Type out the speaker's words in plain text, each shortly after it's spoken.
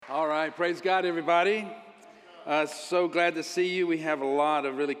right, praise God, everybody. So glad to see you. We have a lot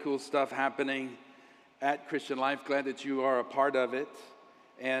of really cool stuff happening at Christian Life. Glad that you are a part of it.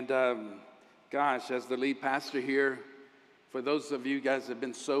 And gosh, as the lead pastor here, for those of you guys that have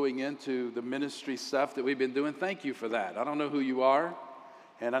been sowing into the ministry stuff that we've been doing, thank you for that. I don't know who you are,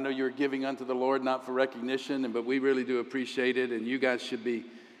 and I know you're giving unto the Lord, not for recognition, but we really do appreciate it, and you guys should be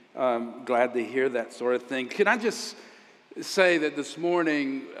glad to hear that sort of thing. Can I just say that this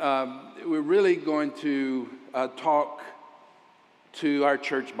morning we're really going to talk to our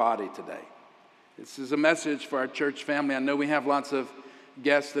church body today. This is a message for our church family. I know we have lots of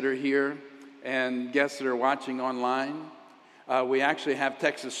guests that are here and guests that are watching online. We actually have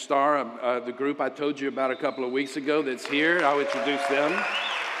Texas Star, the group I told you about a couple of weeks ago that's here. I'll introduce them.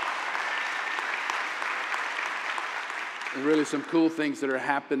 And really some cool things that are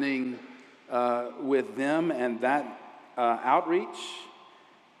happening with them and that outreach.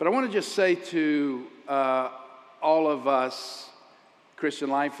 But I want to just say to all of us Christian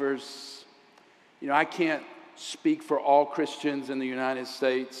lifers, you know, I can't speak for all Christians in the United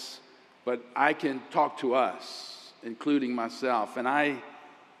States, but I can talk to us, including myself. And I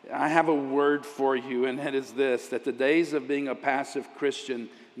have a word for you, and that is this, that the days of being a passive Christian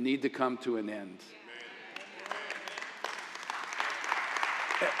need to come to an end.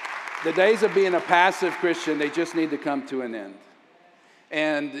 The days of being a passive Christian, they just need to come to an end.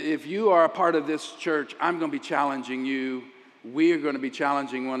 And if you are a part of this church, I'm going to be challenging you. We are going to be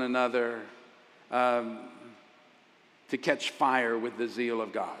challenging one another to catch fire with the zeal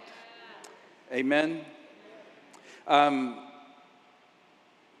of God. Amen.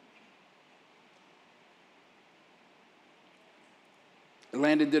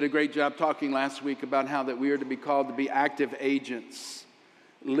 Landon did a great job talking last week about how that we are to be called to be active agents,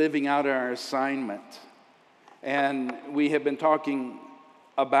 living out our assignment. And we have been talking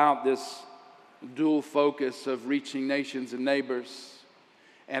about this dual focus of reaching nations and neighbors.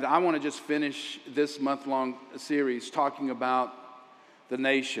 And I want to just finish this month-long series talking about the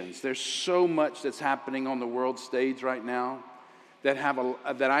nations. There's so much that's happening on the world stage right now that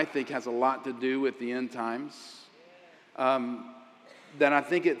I think has a lot to do with the end times. That I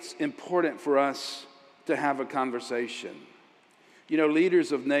think it's important for us to have a conversation. You know,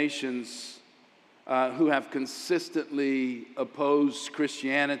 leaders of nations who have consistently opposed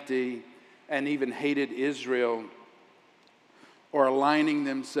Christianity and even hated Israel are aligning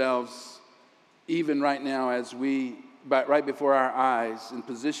themselves, even right now right before our eyes, and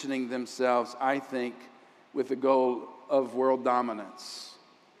positioning themselves, I think, with the goal of world dominance.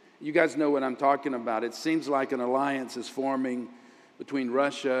 You guys know what I'm talking about. It seems like an alliance is forming between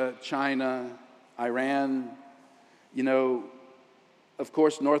Russia, China, Iran. You know, of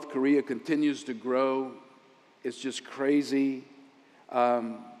course, North Korea continues to grow. It's just crazy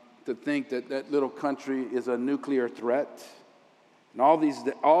to think that that little country is a nuclear threat. And all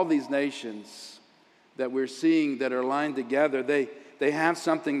these nations that we're seeing that are aligned together, they have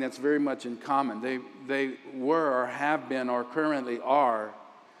something that's very much in common. They were or have been or currently are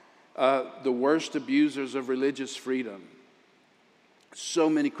the worst abusers of religious freedom. So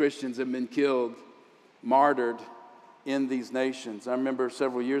many Christians have been killed, martyred in these nations. I remember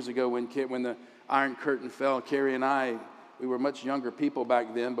several years ago when the Iron Curtain fell, Carrie and I, we were much younger people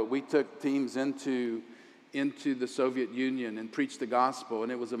back then, but we took teams into the Soviet Union and preached the gospel,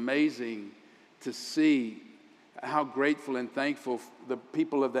 and it was amazing to see how grateful and thankful the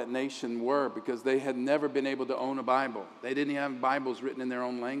people of that nation were, because they had never been able to own a Bible. They didn't have Bibles written in their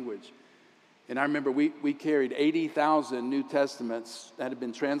own language. And I remember we carried 80,000 New Testaments that had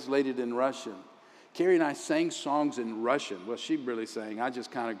been translated in Russian. Carrie and I sang songs in Russian. Well, she really sang. I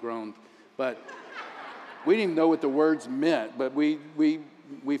just kind of groaned. But we didn't even know what the words meant, but we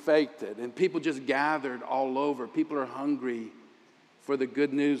faked it. And people just gathered all over. People are hungry for the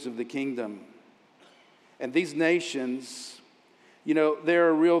good news of the kingdom. And these nations, you know,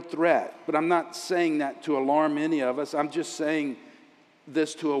 they're a real threat. But I'm not saying that to alarm any of us. I'm just saying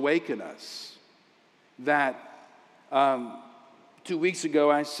this to awaken us. That 2 weeks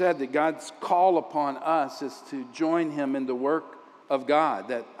ago I said that God's call upon us is to join him in the work of God,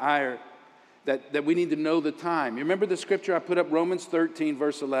 that we need to know the time. You remember the scripture I put up, Romans 13,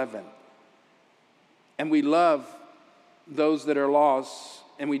 verse 11. And we love those that are lost,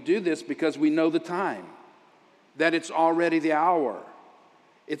 and we do this because we know the time, that it's already the hour.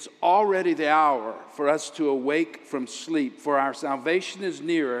 It's already the hour for us to awake from sleep, for our salvation is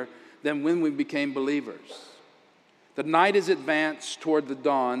nearer than when we became believers. The night is advanced toward the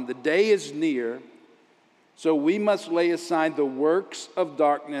dawn. The day is near. So we must lay aside the works of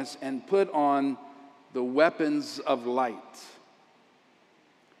darkness and put on the weapons of light.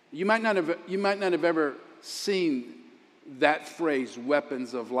 You might not have ever seen that phrase,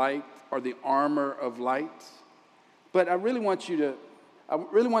 weapons of light, or the armor of light. But I really want you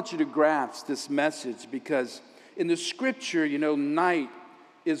to grasp this message, because in the scripture, night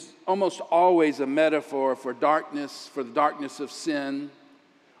is almost always a metaphor for darkness, for the darkness of sin,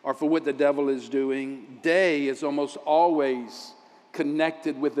 or for what the devil is doing. Day is almost always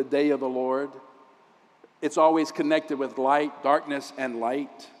connected with the day of the Lord. It's always connected with light, darkness, and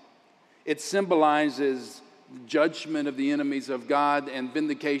light. It symbolizes judgment of the enemies of God and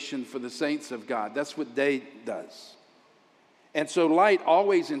vindication for the saints of God. That's what day does. And so light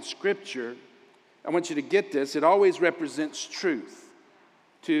always in Scripture, I want you to get this, it always represents truth.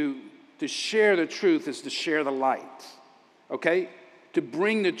 To share the truth is to share the light. Okay? To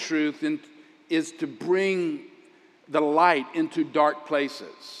bring the truth is to bring the light into dark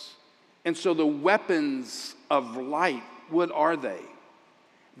places. And so the weapons of light, what are they?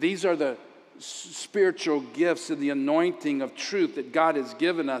 These are the spiritual gifts and the anointing of truth that God has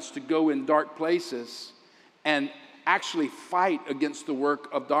given us to go in dark places and actually fight against the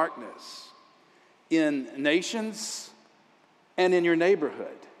work of darkness in nations and in your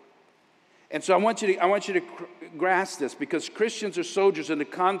neighborhood. And so I want you to grasp this, because Christians are soldiers in a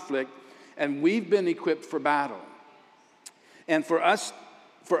conflict, and we've been equipped for battle. And for us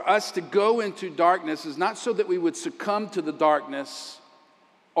to go into darkness is not so that we would succumb to the darkness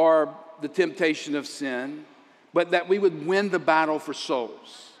or the temptation of sin, but that we would win the battle for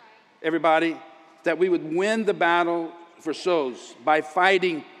souls. Everybody, that we would win the battle for souls by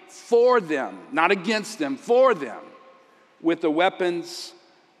fighting for them, not against them, for them, with the weapons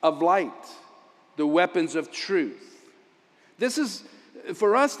of light, the weapons of truth.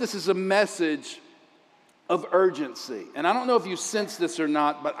 For us, this is a message of urgency. And I don't know if you sense this or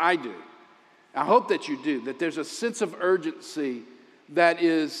not, but I do. I hope that you do, that there's a sense of urgency that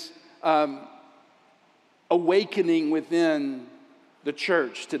is awakening within the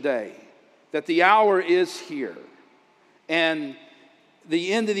church today, that the hour is here, and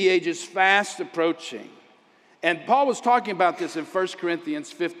the end of the age is fast approaching. And Paul was talking about this in 1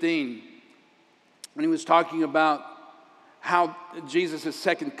 Corinthians 15, when he was talking about how Jesus'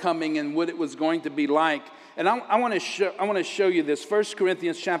 second coming and what it was going to be like. And I want to show you this. 1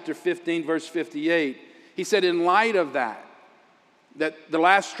 Corinthians chapter 15, verse 58. He said, in light of that the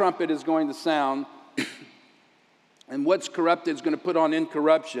last trumpet is going to sound, and what's corrupted is going to put on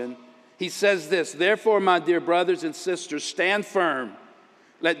incorruption. He says this, therefore, my dear brothers and sisters, stand firm.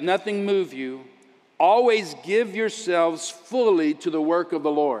 Let nothing move you. Always give yourselves fully to the work of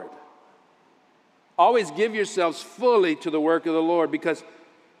the Lord. Always give yourselves fully to the work of the Lord, because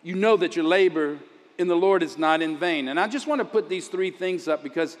you know that your labor in the Lord is not in vain. And I just want to put these three things up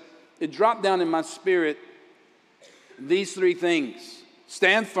because it dropped down in my spirit. These three things: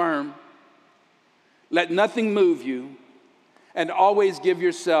 stand firm, let nothing move you, and always give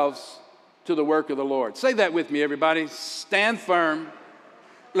yourselves to the work of the Lord. Say that with me, everybody. Stand firm,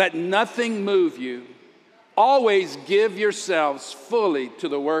 let nothing move you, always give yourselves fully to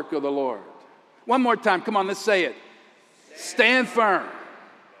the work of the Lord. One more time, come on, let's say it. Stand firm.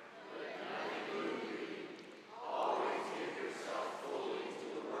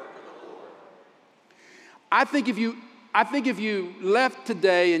 I think if you left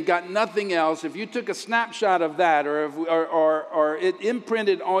today and got nothing else, if you took a snapshot of that, or it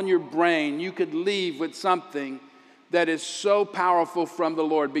imprinted on your brain, you could leave with something that is so powerful from the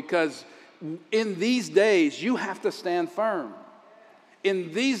Lord. Because in these days, you have to stand firm.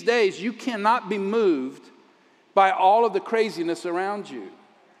 In these days, you cannot be moved by all of the craziness around you.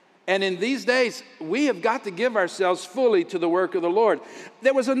 And in these days, we have got to give ourselves fully to the work of the Lord.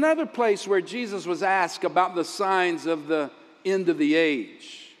 There was another place where Jesus was asked about the signs of the end of the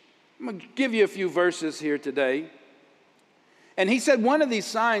age. I'm going to give you a few verses here today. And he said one of these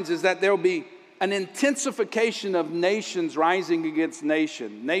signs is that there will be an intensification of nations rising against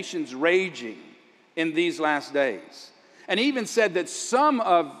nations raging in these last days. And he even said that some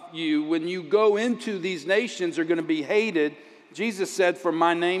of you, when you go into these nations, are going to be hated, Jesus said, for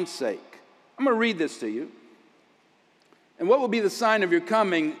my name's sake. I'm going to read this to you. And what will be the sign of your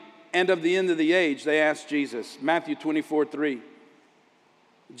coming and of the end of the age? They asked Jesus. Matthew 24:3.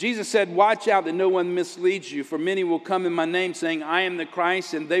 Jesus said, watch out that no one misleads you, for many will come in my name saying, I am the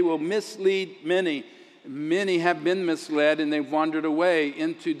Christ, and they will mislead many. Many have been misled, and they've wandered away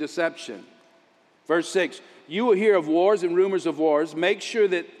into deception. Verse 6, you will hear of wars and rumors of wars. Make sure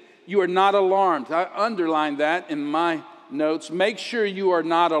that you are not alarmed. I underlined that in my notes. Make sure you are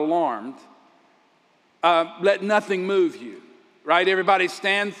not alarmed. Let nothing move you. Right? Everybody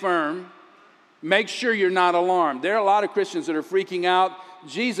stand firm. Make sure you're not alarmed. There are a lot of Christians that are freaking out.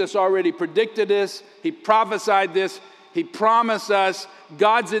 Jesus already predicted this. He prophesied this. He promised us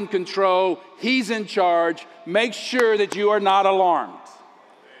God's in control. He's in charge. Make sure that you are not alarmed.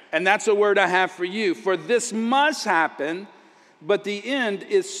 And that's a word I have for you. For this must happen, but the end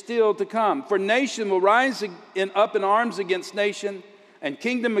is still to come. For nation will rise up in arms against nation, and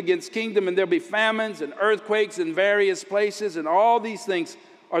kingdom against kingdom, and there'll be famines and earthquakes in various places, and all these things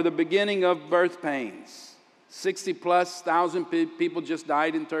are the beginning of birth pains. 60,000+ people just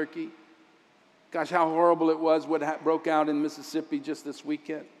died in Turkey. Gosh, how horrible it was what broke out in Mississippi just this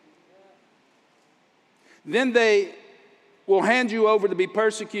weekend. Then they will hand you over to be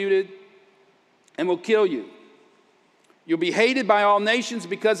persecuted and will kill you. You'll be hated by all nations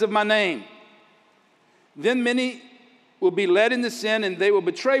because of my name. Then many will be led into sin, and they will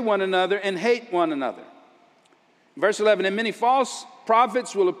betray one another and hate one another. Verse 11, and many false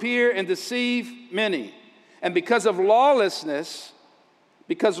prophets will appear and deceive many. And because lawlessness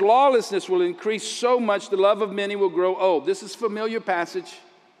will increase so much, the love of many will grow old. This is a familiar passage,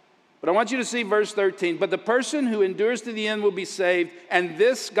 but I want you to see verse 13. But the person who endures to the end will be saved, and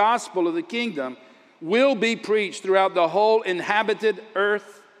this gospel of the kingdom will be preached throughout the whole inhabited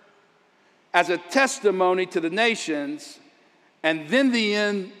earth as a testimony to the nations, and then the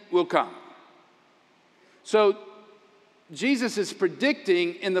end will come. So Jesus is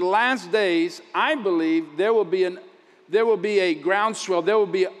predicting in the last days, I believe, there will be a groundswell, there will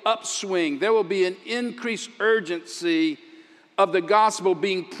be an upswing, there will be an increased urgency of the gospel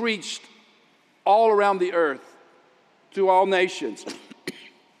being preached all around the earth to all nations.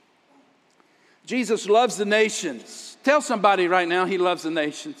 Jesus loves the nations. Tell somebody right now, he loves the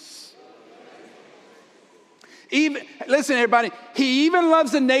nations. Listen, everybody, he even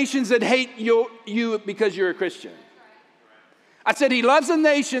loves the nations that hate you because you're a Christian. I said he loves the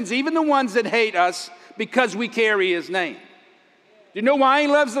nations, even the ones that hate us, because we carry his name. Do you know why he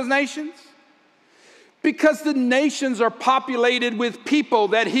loves those nations? Because the nations are populated with people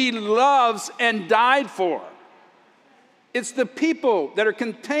that he loves and died for. It's the people that are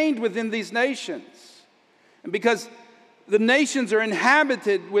contained within these nations. And because the nations are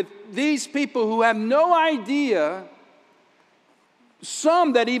inhabited with these people who have no idea,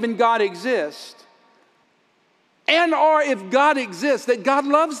 some that even God exists, and or if God exists, that God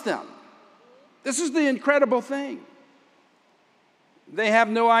loves them. This is the incredible thing. They have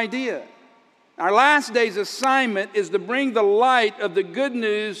no idea. Our last day's assignment is to bring the light of the good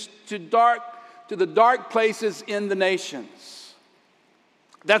news to the dark places in the nations.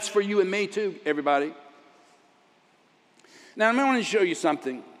 That's for you and me too, everybody. Now, I want to show you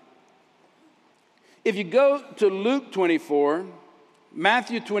something. If you go to Luke 24,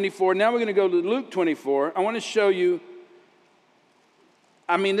 Matthew 24, now we're going to go to Luke 24. I want to show you,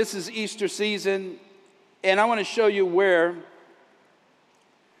 this is Easter season, and I want to show you where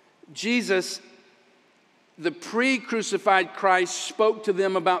Jesus, the pre-crucified Christ, spoke to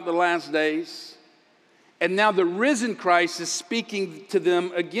them about the last days, and now the risen Christ is speaking to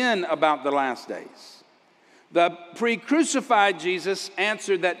them again about the last days. The pre-crucified Jesus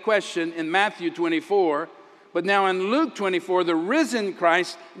answered that question in Matthew 24, but now in Luke 24, the risen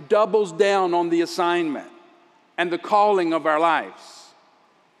Christ doubles down on the assignment and the calling of our lives.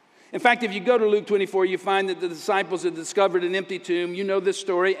 In fact, if you go to Luke 24, you find that the disciples had discovered an empty tomb. You know this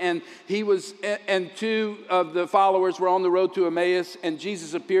story. And two of the followers were on the road to Emmaus, and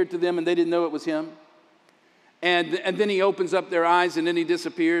Jesus appeared to them, and they didn't know it was him. And then he opens up their eyes, and then he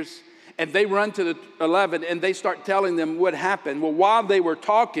disappears. And they run to the 11, and they start telling them what happened. Well, while they were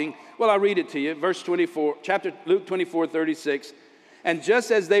talking, I'll read it to you. Verse 24, Luke 24, 36. And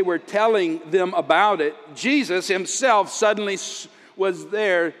just as they were telling them about it, Jesus himself suddenly was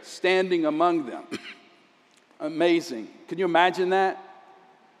there standing among them. Amazing. Can you imagine that?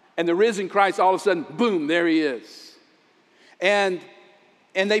 And the risen Christ, all of a sudden, boom, there he is. And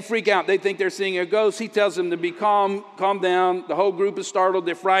they freak out. They think they're seeing a ghost. He tells them to be calm down. The whole group is startled.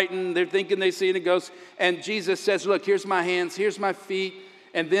 They're frightened. They're thinking they're seeing a ghost. And Jesus says, look, here's my hands. Here's my feet.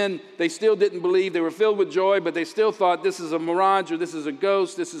 And then they still didn't believe. They were filled with joy, but they still thought this is a mirage or this is a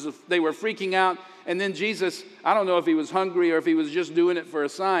ghost. They were freaking out. And then Jesus, I don't know if he was hungry or if he was just doing it for a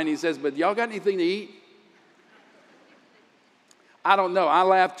sign. He says, but y'all got anything to eat? I don't know. I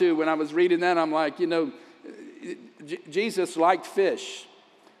laughed too when I was reading that. I'm like, Jesus liked fish.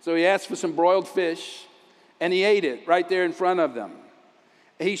 So he asked for some broiled fish, and he ate it right there in front of them.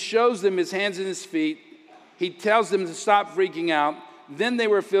 He shows them his hands and his feet. He tells them to stop freaking out. Then they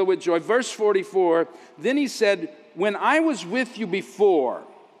were filled with joy. Verse 44, then he said, when I was with you before,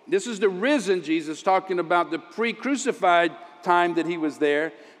 this is the risen Jesus talking about the pre-crucified time that he was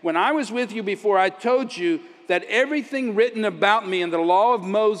there. When I was with you before, I told you that everything written about me in the law of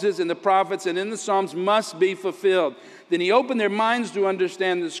Moses and the prophets and in the Psalms must be fulfilled. Then he opened their minds to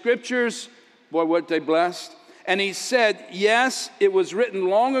understand the scriptures. Boy, what they blessed. And he said, yes, it was written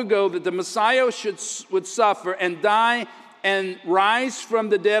long ago that the Messiah would suffer and die and rise from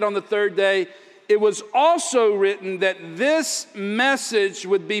the dead on the third day. It was also written that this message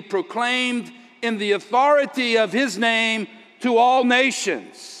would be proclaimed in the authority of his name to all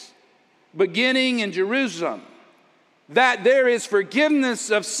nations, beginning in Jerusalem, that there is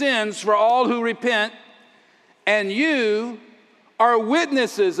forgiveness of sins for all who repent, and you are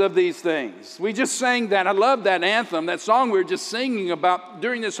witnesses of these things. We just sang that. I love that anthem, that song we were just singing about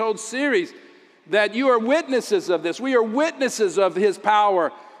during this whole series, that you are witnesses of this. We are witnesses of his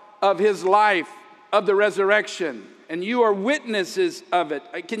power, of his life, of the resurrection, and you are witnesses of it.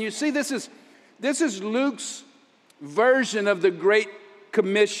 Can you see this is Luke's version of the Great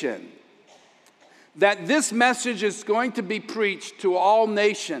Commission, that this message is going to be preached to all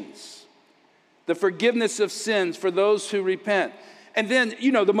nations, the forgiveness of sins for those who repent. And then,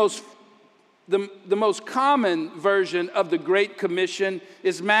 you know, the most common version of the Great Commission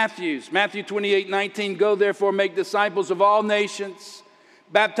is Matthew's. Matthew 28:19, go therefore make disciples of all nations,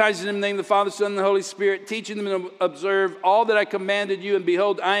 baptizing them in the name of the Father, Son, and the Holy Spirit, teaching them to observe all that I commanded you, and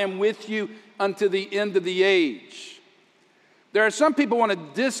behold, I am with you unto the end of the age. There are some people who want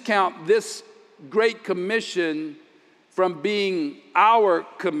to discount this Great Commission from being our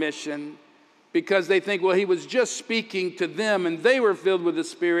commission because they think, well, he was just speaking to them and they were filled with the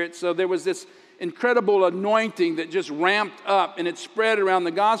Spirit. So there was this incredible anointing that just ramped up and it spread around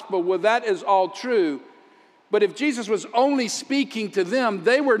the gospel. Well, that is all true. But if Jesus was only speaking to them,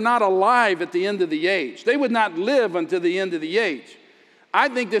 they were not alive at the end of the age. They would not live until the end of the age. I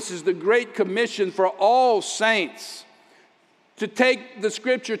think this is the Great Commission for all saints, to take the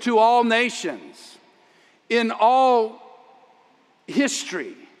scripture to all nations, in all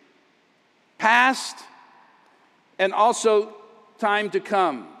history, past and also time to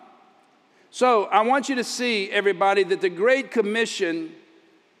come. So I want you to see, everybody, that the Great Commission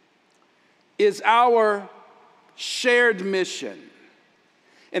is our shared mission.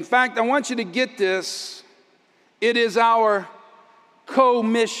 In fact, I want you to get this. It is our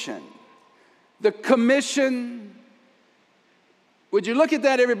co-mission. The commission, would you look at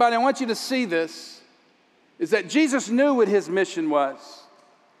that, everybody? I want you to see this, is that Jesus knew what his mission was,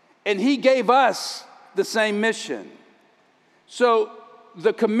 and he gave us the same mission. So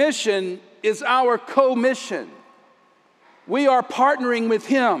the commission is our co-mission. We are partnering with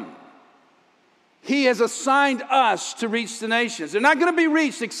him. He has assigned us to reach the nations. They're not going to be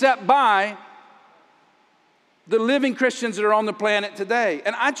reached except by the living Christians that are on the planet today.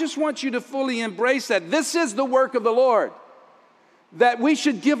 And I just want you to fully embrace that. This is the work of the Lord that we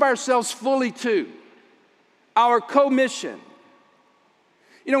should give ourselves fully to, our co-mission.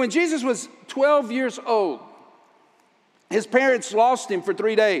 You know, when Jesus was 12 years old, his parents lost him for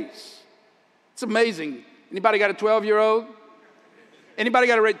 3 days. It's amazing. Anybody got a 12-year-old? Anybody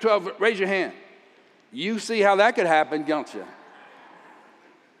got a 12? Raise your hand. You see how that could happen, don't you?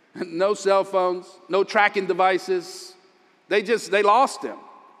 No cell phones, no tracking devices. They lost him.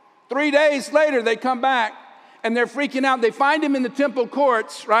 3 days later, they come back, and they're freaking out. They find him in the temple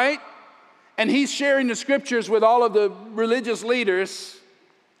courts, right? And he's sharing the scriptures with all of the religious leaders.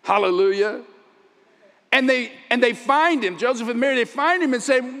 Hallelujah. And they find him, Joseph and Mary, they find him and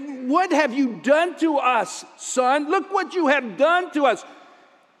say, what have you done to us, son? Look what you have done to us.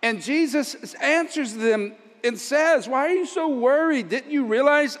 And Jesus answers them and says, why are you so worried? Didn't you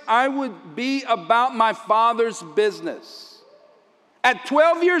realize I would be about my Father's business? At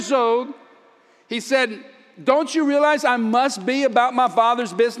 12 years old, he said, don't you realize I must be about my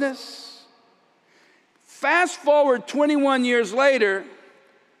Father's business? Fast forward 21 years later,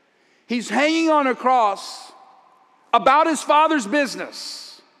 he's hanging on a cross about his Father's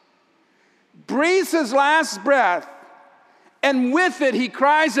business, breathes his last breath, and with it he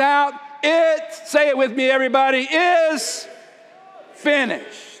cries out, say it with me, everybody, is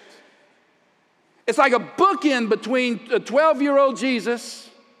finished. It's like a bookend between a 12-year-old Jesus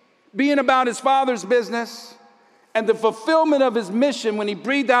being about his Father's business and the fulfillment of his mission when he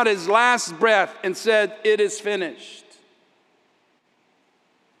breathed out his last breath and said, it is finished.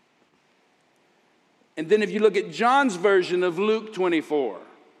 And then if you look at John's version of Luke 24,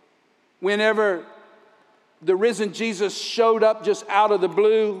 whenever the risen Jesus showed up just out of the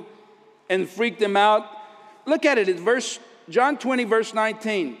blue and freaked them out, look at it in John 20, verse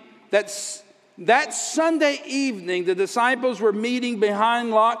 19. That Sunday evening, the disciples were meeting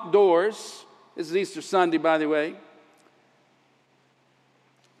behind locked doors. This is Easter Sunday, by the way.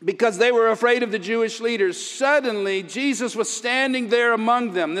 because they were afraid of the Jewish leaders. Suddenly, Jesus was standing there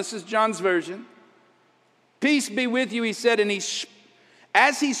among them. This is John's version. "Peace be with you," he said, and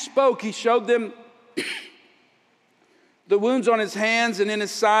as he spoke, he showed them the wounds on his hands and in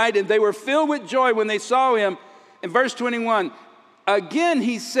his side, and they were filled with joy when they saw him. In verse 21, again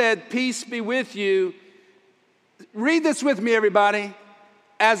he said, "Peace be with you." Read this with me, everybody.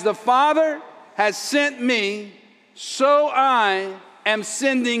 "As the Father has sent me, so I am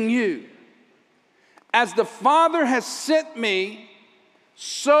sending you." As the Father has sent me,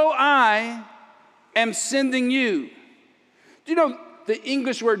 so I am sending you. Do you know the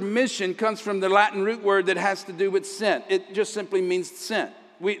English word mission comes from the Latin root word that has to do with sent? It just simply means sent.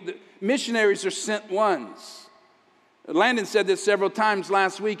 The missionaries are sent ones. Landon said this several times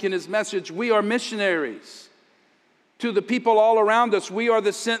last week in his message. We are missionaries to the people all around us. We are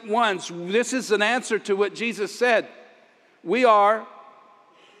the sent ones. This is an answer to what Jesus said. We are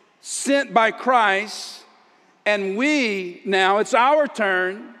sent by Christ, and we, now it's our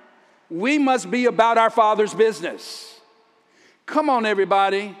turn, we must be about our Father's business. Come on,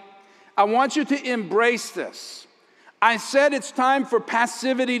 everybody. I want you to embrace this. I said it's time for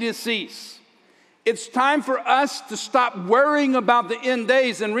passivity to cease. It's time for us to stop worrying about the end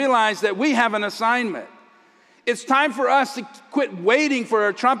days and realize that we have an assignment. It's time for us to quit waiting for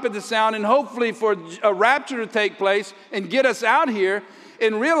a trumpet to sound and hopefully for a rapture to take place and get us out here,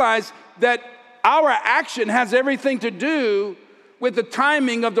 and realize that our action has everything to do with the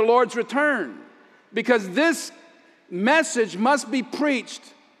timing of the Lord's return. Because this message must be preached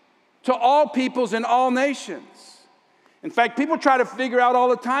to all peoples and all nations. In fact, people try to figure out all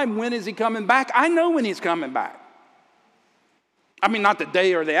the time, when is he coming back? I know when he's coming back. I mean, not the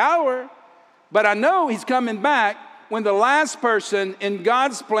day or the hour, but I know he's coming back when the last person in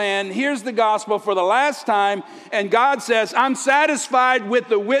God's plan hears the gospel for the last time, and God says, "I'm satisfied with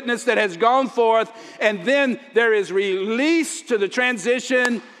the witness that has gone forth," and then there is release to the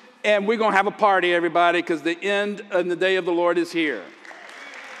transition, and we're going to have a party, everybody, because the end and the day of the Lord is here.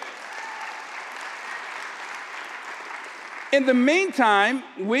 In the meantime,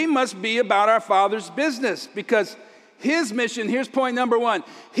 we must be about our Father's business, because his mission, here's point number one,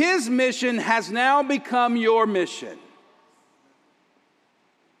 his mission has now become your mission.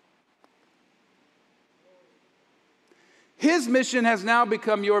 His mission has now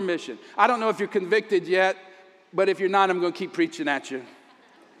become your mission. I don't know if you're convicted yet, but if you're not, I'm going to keep preaching at you.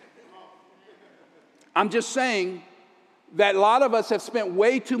 I'm just saying that a lot of us have spent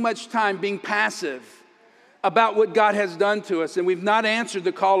way too much time being passive about what God has done to us, and we've not answered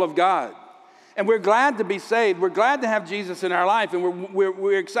the call of God. And we're glad to be saved. We're glad to have Jesus in our life, and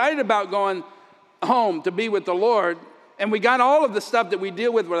we're excited about going home to be with the Lord. And we got all of the stuff that we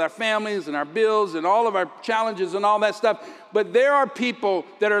deal with our families and our bills and all of our challenges and all that stuff. But there are people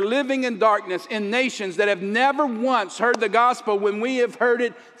that are living in darkness in nations that have never once heard the gospel when we have heard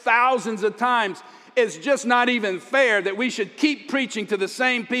it thousands of times. It's just not even fair that we should keep preaching to the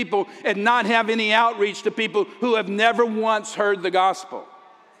same people and not have any outreach to people who have never once heard the gospel.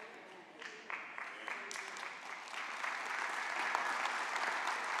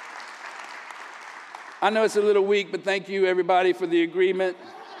 I know it's a little weak, but thank you, everybody, for the agreement.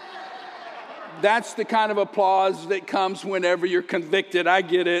 That's the kind of applause that comes whenever you're convicted. I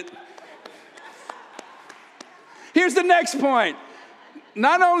get it. Here's the next point.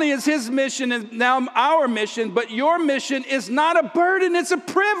 Not only is his mission and now our mission, but your mission is not a burden, it's a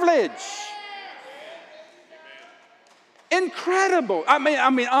privilege. Incredible. I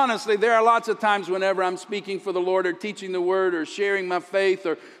mean, honestly, there are lots of times whenever I'm speaking for the Lord or teaching the word or sharing my faith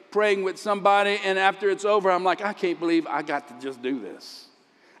or praying with somebody, and after it's over, I'm like, I can't believe I got to just do this.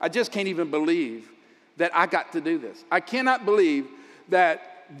 I just can't even believe that I got to do this. I cannot believe that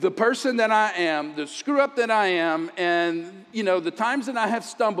the person that I am, the screw up that I am, and the times that I have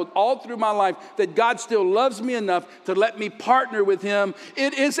stumbled all through my life, that God still loves me enough to let me partner with him.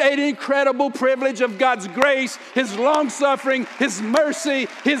 It is an incredible privilege of God's grace, his long suffering, his mercy,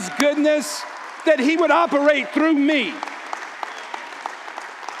 his goodness, that he would operate through me.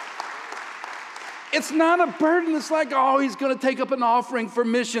 It's not a burden. It's like, oh, he's going to take up an offering for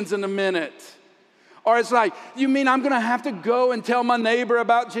missions in a minute. Or it's like, you mean I'm going to have to go and tell my neighbor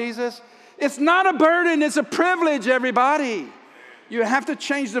about Jesus? It's not a burden. It's a privilege, everybody. You have to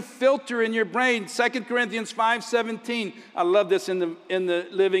change the filter in your brain. 2 Corinthians 5:17. I love this in the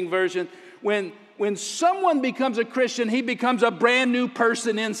Living Version. When someone becomes a Christian, he becomes a brand new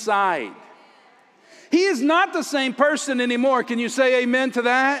person inside. He is not the same person anymore. Can you say amen to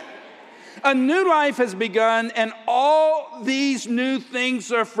that? A new life has begun, and all these new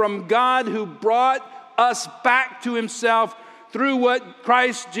things are from God, who brought us back to himself through what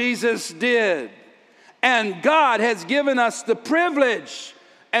Christ Jesus did. And God has given us the privilege,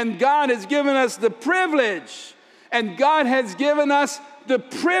 and God has given us the privilege, and God has given us the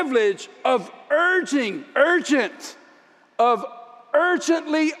privilege of urgently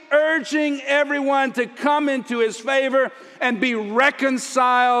urging everyone to come into his favor and be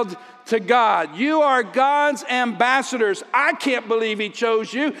reconciled to God. You are God's ambassadors. I can't believe he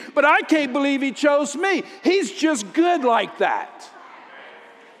chose you, but I can't believe he chose me. He's just good like that.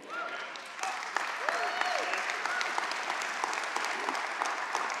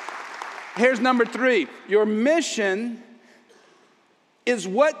 Here's number 3. Your mission is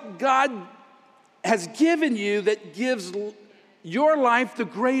what God has given you that gives your life the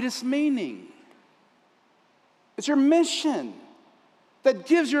greatest meaning. It's your mission that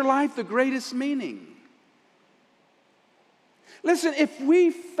gives your life the greatest meaning. Listen, if we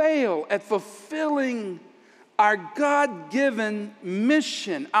fail at fulfilling our God-given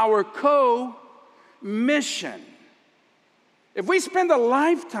mission, our co-mission, if we spend a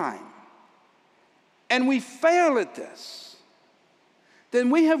lifetime and we fail at this,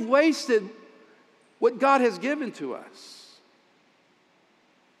 then we have wasted what God has given to us.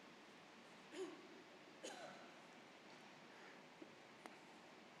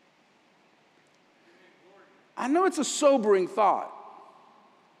 I know it's a sobering thought.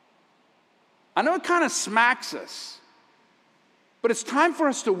 I know it kind of smacks us. But it's time for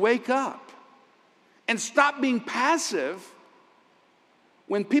us to wake up and stop being passive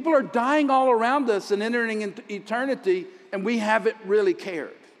when people are dying all around us and entering into eternity and we haven't really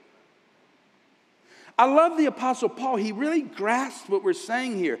cared. I love the Apostle Paul. He really grasped what we're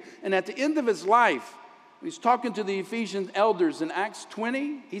saying here. And at the end of his life, he's talking to the Ephesian elders in Acts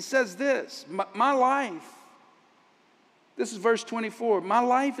 20. He says this, my life, this is verse 24, my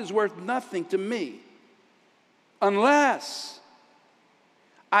life is worth nothing to me unless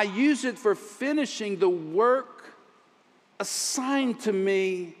I use it for finishing the work assigned to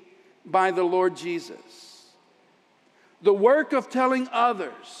me by the Lord Jesus. The work of telling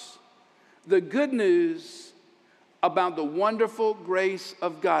others the good news about the wonderful grace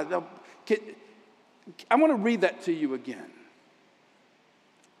of God. Now, I want to read that to you again.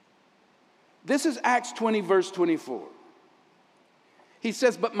 This is Acts 20, verse 24. He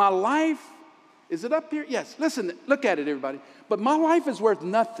says, but my life, is it up here? Yes, listen, look at it, everybody. But my life is worth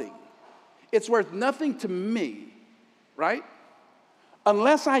nothing. It's worth nothing to me, right?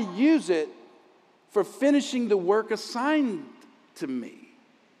 Unless I use it for finishing the work assigned to me.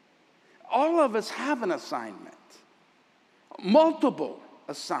 All of us have an assignment, multiple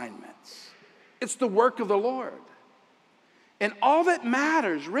assignments. It's the work of the Lord. And all that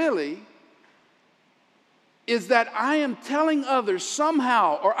matters really is that I am telling others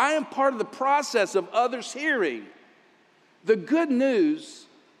somehow, or I am part of the process of others hearing the good news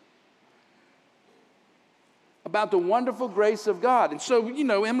about the wonderful grace of God. And so,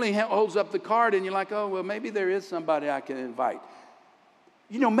 Emily holds up the card and you're like, oh, well, maybe there is somebody I can invite.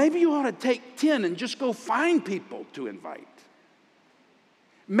 Maybe you ought to take 10 and just go find people to invite.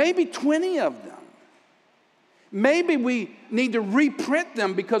 Maybe 20 of them. Maybe we need to reprint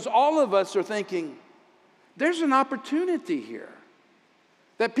them because all of us are thinking, there's an opportunity here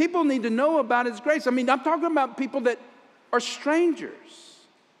that people need to know about His grace. I mean, I'm talking about people that are strangers.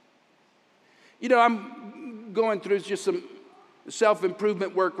 I'm going through just some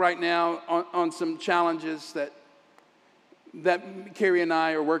self-improvement work right now on some challenges that Carrie and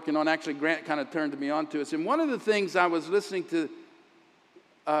I are working on. Actually, Grant kind of turned me on to us. And one of the things I was listening to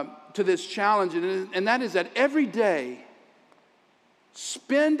this challenge, and that is that every day,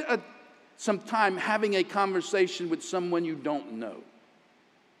 spend some time having a conversation with someone you don't know.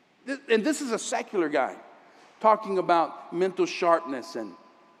 And this is a secular guy talking about mental sharpness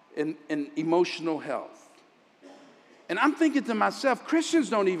and emotional health. And I'm thinking to myself, Christians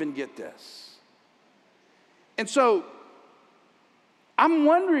don't even get this. And so I'm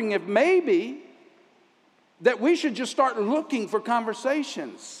wondering if maybe that we should just start looking for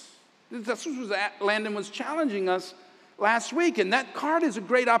conversations. That's what Landon was challenging us last week. And that card is a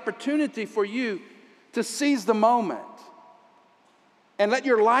great opportunity for you to seize the moment and let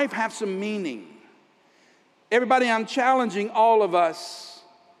your life have some meaning. Everybody, I'm challenging all of us.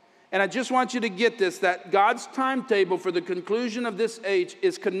 And I just want you to get this, that God's timetable for the conclusion of this age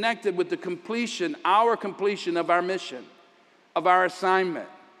is connected with the completion, our completion of our mission, of our assignment,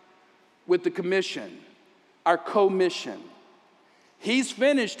 with the commission, our co-mission. He's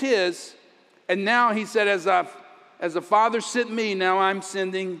finished his, and now he said, as the Father sent me, now I'm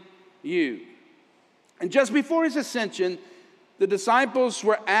sending you. And just before his ascension, the disciples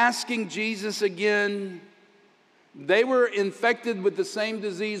were asking Jesus again, They were infected with the same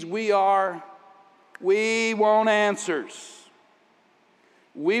disease we are. We want answers.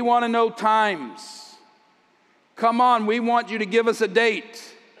 We want to know times. Come on, we want you to give us a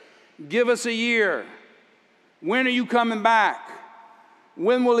date. Give us a year. When are you coming back?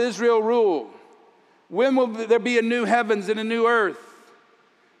 When will Israel rule? When will there be a new heavens and a new earth?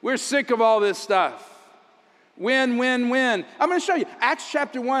 We're sick of all this stuff. When? I'm going to show you. Acts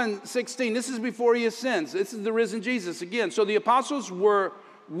chapter 1:16. This is before he ascends. This is the risen Jesus again. So the apostles were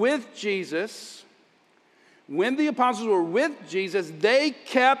with Jesus. When the apostles were with Jesus, they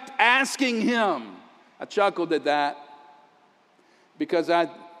kept asking him. I chuckled at that because I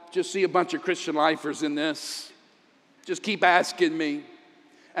just see a bunch of Christian lifers in this. Just keep asking me.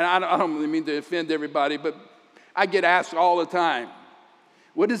 And I don't really mean to offend everybody, but I get asked all the time,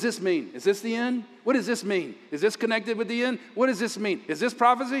 what does this mean? Is this the end? What does this mean? Is this connected with the end? What does this mean? Is this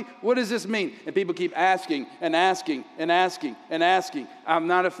prophecy? What does this mean? And people keep asking and asking and asking and asking. I'm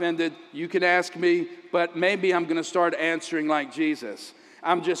not offended. You can ask me, but maybe I'm going to start answering like Jesus.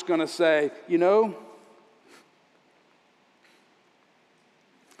 I'm just going to say, the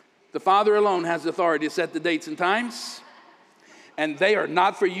Father alone has authority to set the dates and times, and they are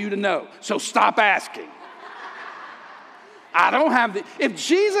not for you to know. So stop asking. I don't have if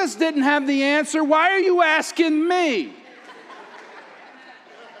Jesus didn't have the answer, why are you asking me?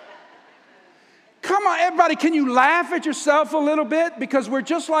 Come on, everybody, can you laugh at yourself a little bit? Because we're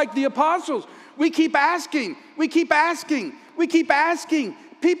just like the apostles. We keep asking. We keep asking. We keep asking.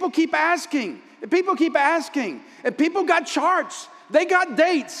 People keep asking. People keep asking. And people got charts. They got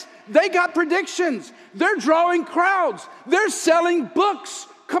dates. They got predictions. They're drawing crowds. They're selling books.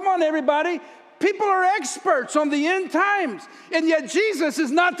 Come on, everybody. People are experts on the end times. And yet Jesus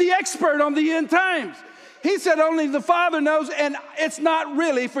is not the expert on the end times. He said only the Father knows, and it's not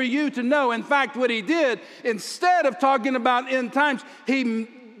really for you to know. In fact, what he did, instead of talking about end times, he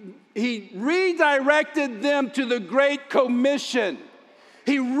redirected them to the Great Commission.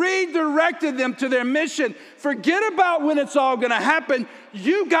 He redirected them to their mission. Forget about when it's all going to happen.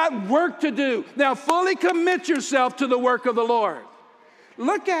 You got work to do. Now fully commit yourself to the work of the Lord.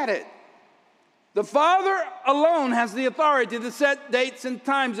 Look at it. The Father alone has the authority to set dates and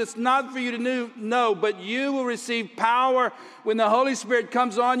times. It's not for you to know, but you will receive power when the Holy Spirit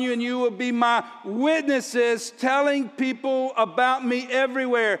comes on you, and you will be my witnesses, telling people about me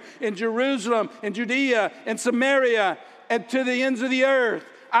everywhere, in Jerusalem, in Judea, in Samaria, and to the ends of the earth.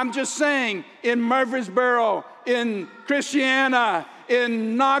 I'm just saying, in Murfreesboro, in Christiana,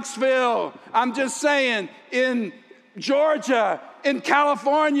 in Knoxville, I'm just saying, in Georgia, in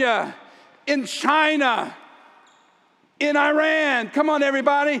California, in China, in Iran. Come on,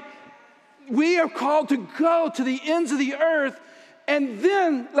 everybody. We are called to go to the ends of the earth and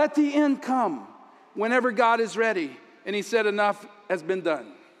then let the end come whenever God is ready. And he said, enough has been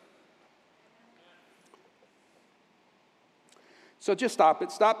done. So just stop it.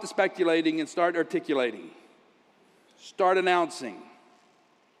 Stop the speculating and start articulating. Start announcing.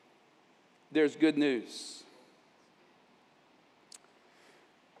 There's good news.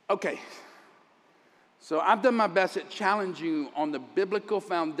 Okay. So I've done my best at challenging you on the biblical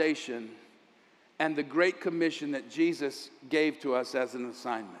foundation and the Great Commission that Jesus gave to us as an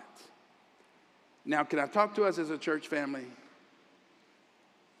assignment. Now, can I talk to us as a church family?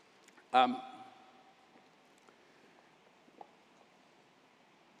 One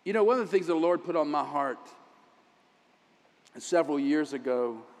of the things the Lord put on my heart several years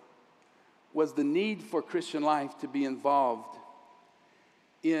ago was the need for Christian life to be involved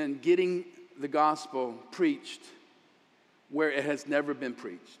in getting the gospel preached where it has never been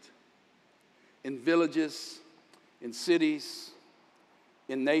preached. In villages, in cities,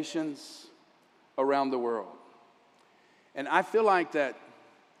 in nations around the world. And I feel like that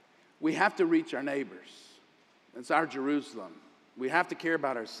we have to reach our neighbors. It's our Jerusalem. We have to care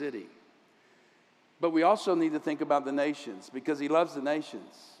about our city. But we also need to think about the nations, because he loves the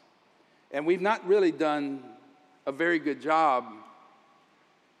nations. And we've not really done a very good job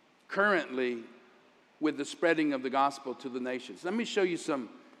currently with the spreading of the gospel to the nations. Let me show you some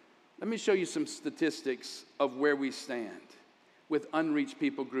statistics of where we stand with unreached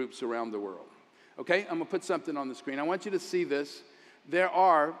people groups around the world. Okay, I'm going to put something on the screen. I want you to see this.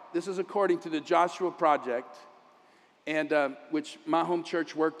 This is according to the Joshua Project, and which my home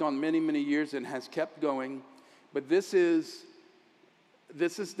church worked on many, many years and has kept going. But this is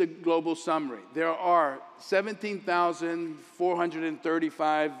the global summary. There are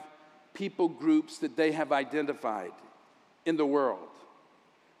 17,435 people groups that they have identified in the world.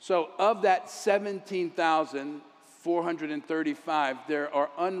 So of that 17,435, there are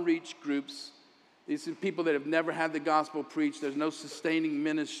unreached groups These are people that have never had the gospel preached. There's no sustaining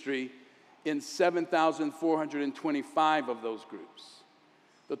ministry in 7,425 of those groups.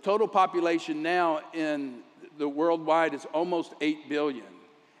 The total population now in the worldwide is almost 8 billion,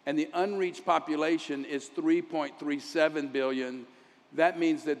 and the unreached population is 3.37 billion. That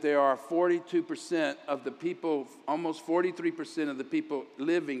means that there are 42% of the people, almost 43% of the people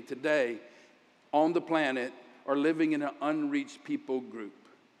living today on the planet are living in an unreached people group.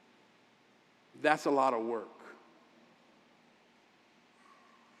 That's a lot of work.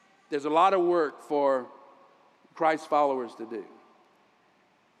 There's a lot of work for Christ followers to do.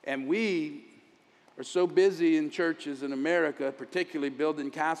 And we are so busy in churches in America, particularly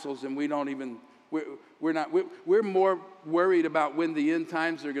building castles, and we're more worried about when the end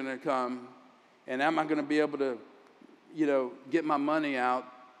times are going to come, and am I going to be able to, get my money out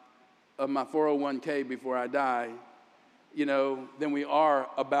of my 401k before I die, than we are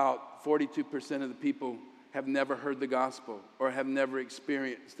about 42% of the people have never heard the gospel or have never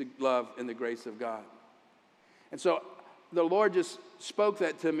experienced the love and the grace of God. And so the Lord just spoke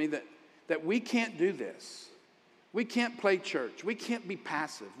that to me, that we can't do this. We can't play church. We can't be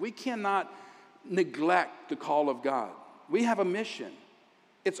passive. We cannot neglect the call of God. We have a mission.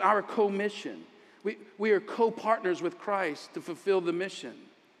 It's our co-mission. We are co-partners with Christ to fulfill the mission.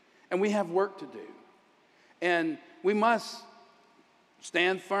 And we have work to do. And we must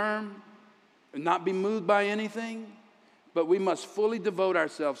stand firm and not be moved by anything, but we must fully devote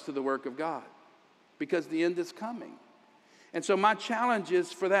ourselves to the work of God because the end is coming. And so my challenge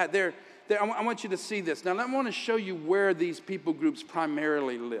is for that. I want you to see this. Now, I want to show you where these people groups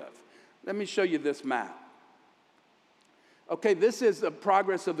primarily live. Let me show you this map. Okay, this is the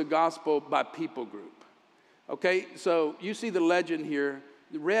progress of the gospel by people group. Okay, so you see the legend here.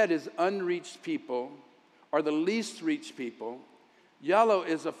 The red is unreached people or the least reached people. Yellow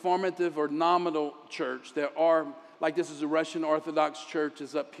is a formative or nominal church. There are, like this is a Russian Orthodox church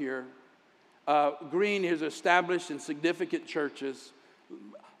is up here. Green is established and significant churches.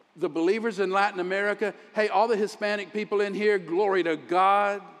 The believers in Latin America, hey, all the Hispanic people in here, glory to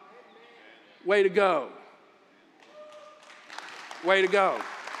God. Way to go. Way to go.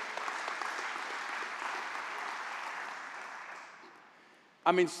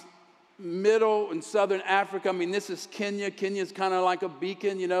 I mean, middle and southern Africa, I mean, this is Kenya. Kenya's kind of like a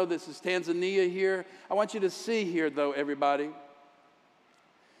beacon, this is Tanzania here. I want you to see here, though, everybody,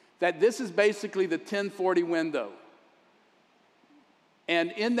 that this is basically the 1040 window.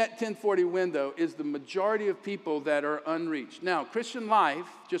 And in that 1040 window is the majority of people that are unreached. Now, Christian Life,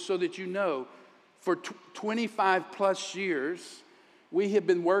 just so that you know, for 25 plus years, we have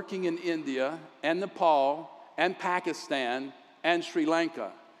been working in India and Nepal and Pakistan and Sri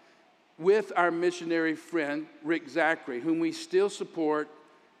Lanka with our missionary friend, Rick Zachary, whom we still support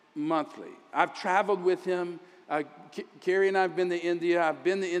monthly. I've traveled with him. Carrie and I have been to India. I've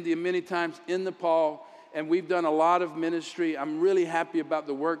been to India many times, in Nepal, and we've done a lot of ministry. I'm really happy about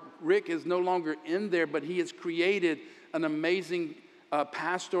the work. Rick is no longer in there, but he has created an amazing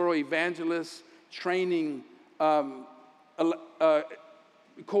pastoral evangelist training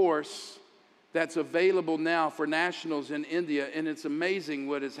course that's available now for nationals in India, and it's amazing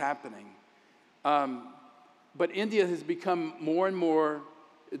what is happening. But India has become more and more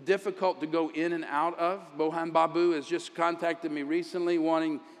difficult to go in and out of. Bohan Babu has just contacted me recently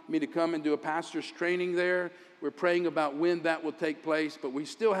wanting me to come and do a pastor's training there. We're praying about when that will take place, but we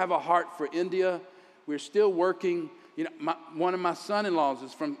still have a heart for India. We're still working. One of my son-in-laws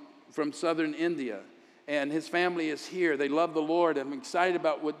is from southern India, and his family is here. They love the Lord. I'm excited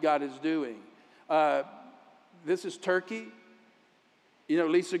about what God is doing. This is Turkey.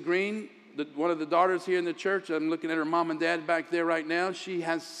 Lisa Green, one of the daughters here in the church, I'm looking at her mom and dad back there right now. She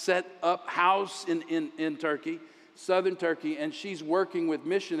has set up house in Turkey, southern Turkey, and she's working with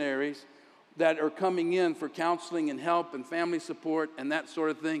missionaries that are coming in for counseling and help and family support and that sort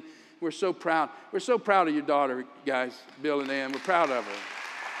of thing. We're so proud. We're so proud of your daughter, guys, Bill and Ann. We're proud of her.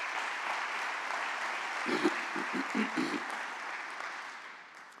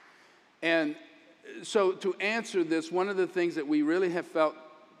 And so to answer this, one of the things that we really have felt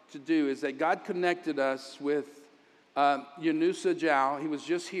to do is that God connected us with Yunusa Jao. He was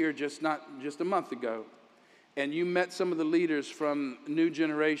just here just a month ago. And you met some of the leaders from New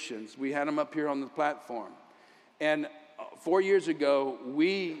Generations. We had them up here on the platform. And 4 years ago,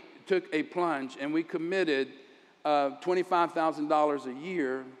 we took a plunge and we committed $25,000 a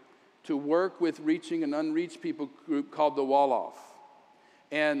year to work with reaching an unreached people group called the Wolof.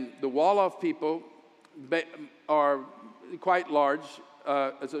 And the Wolof people are quite large.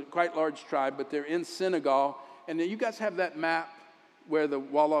 It's a quite large tribe, but they're in Senegal. And then you guys have that map. where the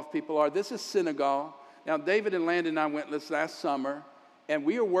Wolof people are. This is Senegal. Now, David and Landon and I went this last summer, and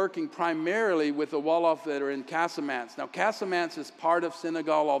we are working primarily with the Wolof that are in Casamance. Now, Casamance is part of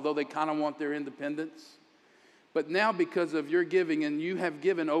Senegal, although they kind of want their independence. But now, because of your giving, and you have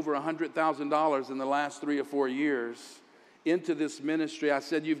given over $100,000 in the last 3 or 4 years into this ministry. I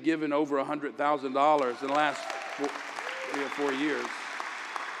said you've given over $100,000 in the last 3 or 4 years.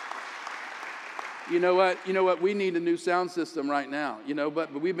 You know what? We need a new sound system right now.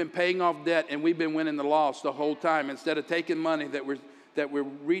 But we've been paying off debt, and we've been winning the loss the whole time. Instead of taking money that we're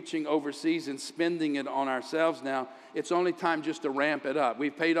reaching overseas and spending it on ourselves now, it's only time just to ramp it up.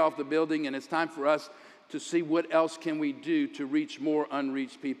 We've paid off the building, and it's time for us to see what else can we do to reach more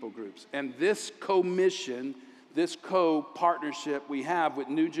unreached people groups. And this co-mission, this co-partnership we have with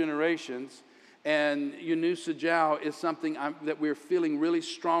New Generations and Yunusa Jau is something that we're feeling really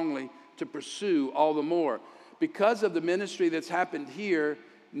strongly to pursue all the more. Because of the ministry that's happened here,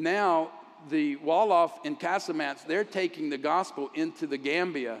 now the Wolof in Casamance, they're taking the gospel into the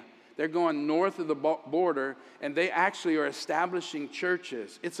Gambia. They're going north of the border, and they actually are establishing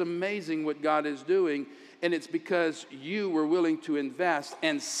churches. It's amazing what God is doing, and it's because you were willing to invest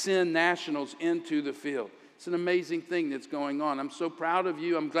and send nationals into the field. It's an amazing thing that's going on. I'm so proud of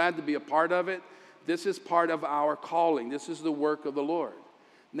you. I'm glad to be a part of it. This is part of our calling. This is the work of the Lord.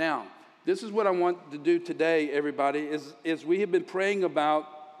 Now, this is what I want to do today, everybody, is we have been praying about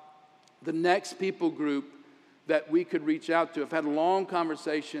the next people group that we could reach out to. I've had long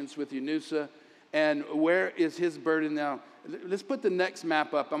conversations with Yunusa, and where is his burden now? Let's put the next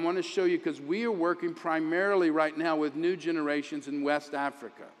map up. I want to show you, because we are working primarily right now with New Generations in West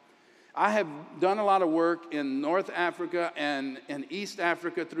Africa. I have done a lot of work in North Africa and East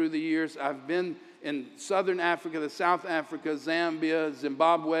Africa through the years. I've been in Southern Africa, South Africa, Zambia,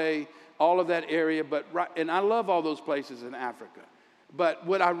 Zimbabwe, all of that area. And I love all those places in Africa. But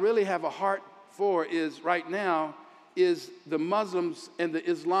what I really have a heart for is right now is the Muslims and the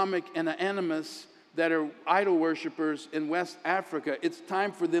Islamic and the animists that are idol worshipers in West Africa. It's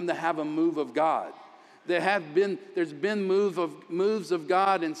time for them to have a move of God. There's been moves of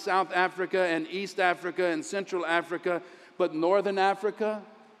God in South Africa and East Africa and Central Africa, but Northern Africa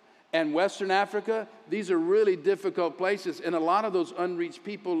and Western Africa, these are really difficult places, and a lot of those unreached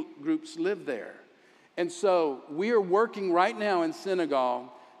people groups live there. And so we are working right now in Senegal,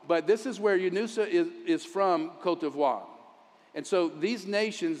 but this is where Yunusa is from, Côte d'Ivoire. And so these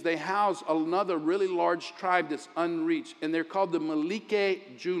nations, they house another really large tribe that's unreached, and they're called the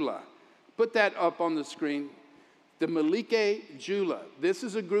Malike Jula. Put that up on the screen. The Malike Jula. This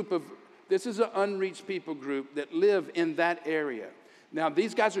is an unreached people group that live in that area. Now,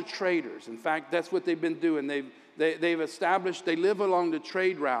 these guys are traders. In fact, that's what they've been doing. They've established, they live along the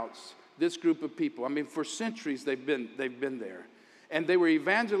trade routes, this group of people. I mean, for centuries they've been there. And they were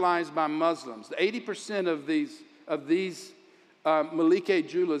evangelized by Muslims. 80% of these Malike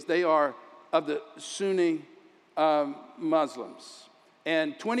Julas, they are of the Sunni Muslims.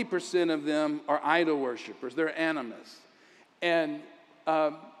 And 20% of them are idol worshipers. They're animists. And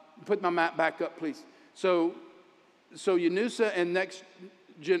put my map back up, please. So Yunusa and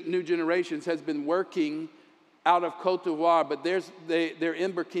New Generations has been working out of Côte d'Ivoire, but they're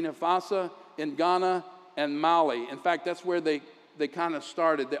in Burkina Faso, in Ghana, and Mali. In fact, that's where they kind of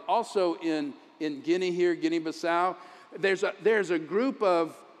started. They're also in Guinea here, Guinea-Bissau. There's a group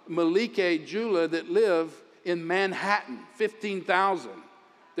of Malike Jula that live in Manhattan, 15,000.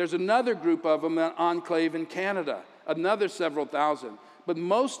 There's another group of them in Enclave in Canada, another several thousand. But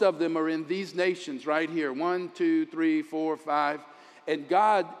most of them are in these nations right here, 1, 2, 3, 4, 5. And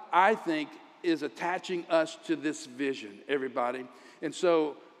God, I think, is attaching us to this vision, everybody. And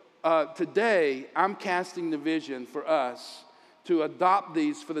so today, I'm casting the vision for us to adopt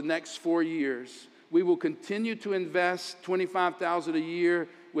these for the next 4 years. We will continue to invest $25,000 a year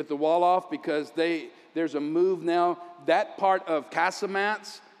with the Wolof, because there's a move now. That part of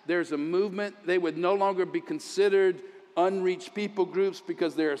Casamance, there's a movement. They would no longer be considered unreached people groups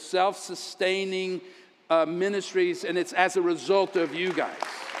because they're self-sustaining ministries, and it's as a result of you guys.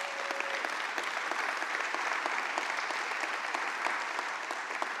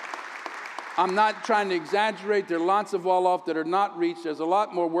 I'm not trying to exaggerate. There are lots of Wolof that are not reached. There's a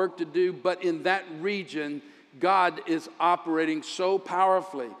lot more work to do, but in that region, God is operating so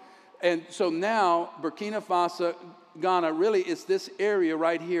powerfully. And so now, Burkina Faso, Ghana, really is this area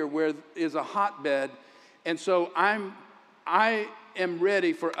right here where is a hotbed. And so I am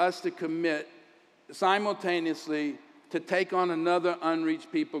ready for us to commit simultaneously to take on another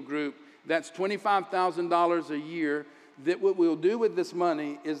unreached people group. That's $25,000 a year. That what we'll do with this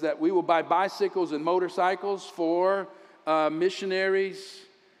money is that we will buy bicycles and motorcycles for missionaries,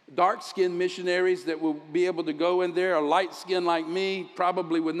 dark-skinned missionaries that will be able to go in there. A light skin like me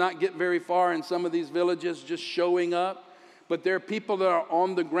probably would not get very far in some of these villages just showing up. But there are people that are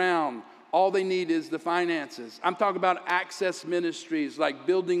on the ground. All they need is the finances. I'm talking about access ministries like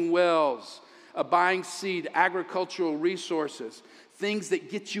building wells, buying seed, agricultural resources, things that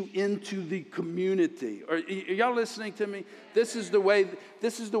get you into the community. Are y'all listening to me? This is the way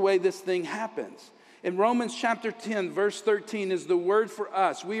this thing happens. In Romans chapter 10, verse 13 is the word for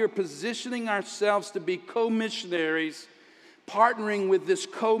us. We are positioning ourselves to be co-missionaries, partnering with this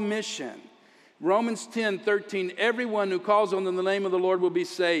co-mission. Romans 10:13, everyone who calls on the name of the Lord will be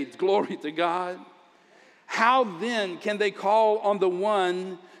saved. Glory to God. How then can they call on the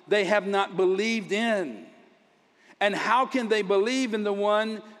one they have not believed in? And how can they believe in the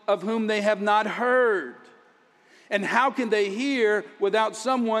one of whom they have not heard? And how can they hear without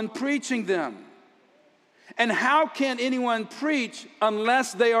someone preaching them? And how can anyone preach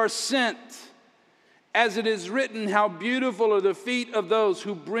unless they are sent? As it is written, how beautiful are the feet of those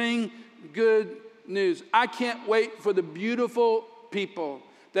who bring good news. I can't wait for the beautiful people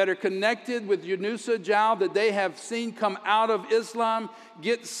that are connected with Yunusa Jal that they have seen come out of Islam,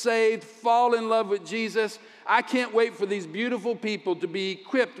 get saved, fall in love with Jesus. I can't wait for these beautiful people to be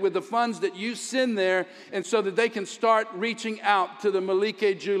equipped with the funds that you send there, and so that they can start reaching out to the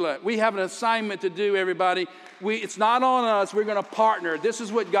Malike Jula. We have an assignment to do, everybody. It's not on us. We're going to partner. This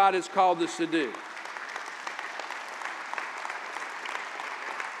is what God has called us to do.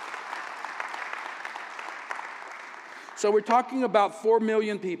 So we're talking about 4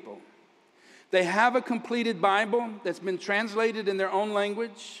 million people. They have a completed Bible that's been translated in their own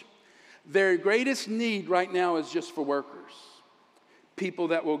language. Their greatest need right now is just for workers, people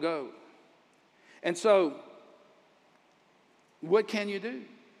that will go. And so, what can you do?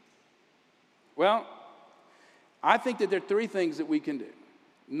 Well, I think that there are 3 things that we can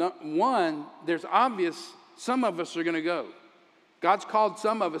do. One, there's obvious, some of us are going to go. God's called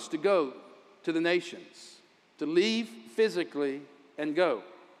some of us to go to the nations, to leave physically and go.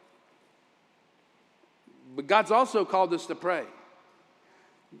 But God's also called us to pray.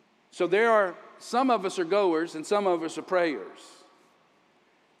 So some of us are goers and some of us are prayers.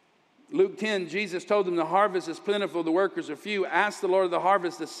 Luke 10, Jesus told them the harvest is plentiful, the workers are few. Ask the Lord of the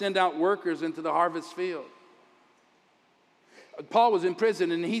harvest to send out workers into the harvest field. Paul was in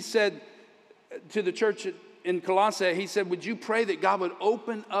prison and he said to the church in Colossae, he said, would you pray that God would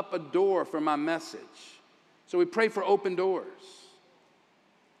open up a door for my message? So we pray for open doors.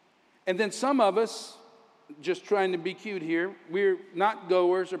 And then some of us, just trying to be cute here, we're not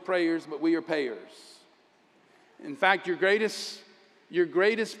goers or prayers, but we are payers. In fact, your greatest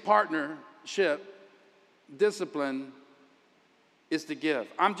partnership discipline is to give.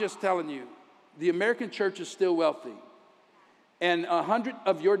 I'm just telling you, the American church is still wealthy. And 100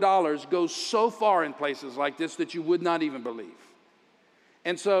 of your dollars goes so far in places like this that you would not even believe.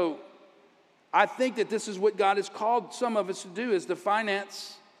 And so I think that this is what God has called some of us to do, is to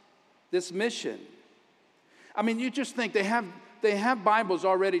finance this mission. I mean, you just think they have Bibles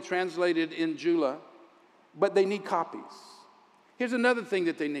already translated in Jula, but they need copies. Here's another thing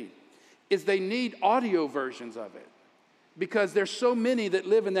that they need, is they need audio versions of it, because there's so many that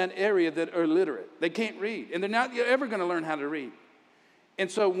live in that area that are illiterate. They can't read, and they're not ever going to learn how to read.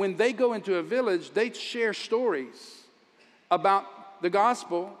 And so when they go into a village, they share stories about the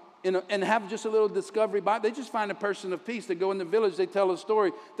gospel and have just a little discovery Bible. They just find a person of peace. They go in the village, they tell a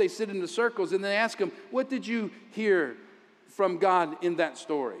story, they sit in the circles, and they ask them, what did you hear from God in that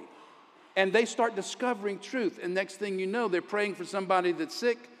story? And they start discovering truth. And next thing you know, they're praying for somebody that's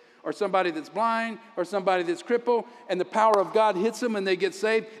sick, or somebody that's blind, or somebody that's crippled, and the power of God hits them and they get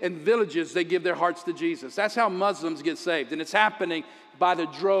saved. In villages, they give their hearts to Jesus. That's how Muslims get saved. And it's happening by the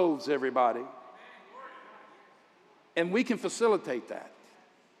droves, everybody. And we can facilitate that.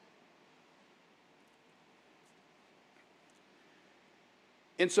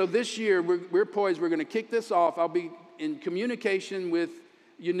 And so this year, we're poised. We're going to kick this off. I'll be in communication with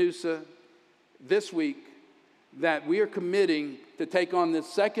Yunusa this week that we are committing to take on this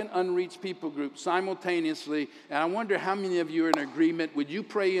second unreached people group simultaneously. And I wonder how many of you are in agreement. Would you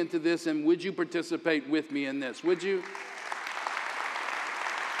pray into this, and would you participate with me in this? Would you?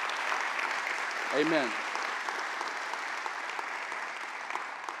 Amen.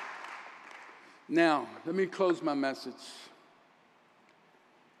 Now, let me close my message.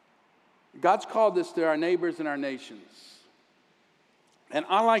 God's called us to our neighbors and our nations. And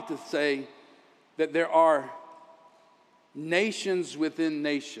I like to say that there are nations within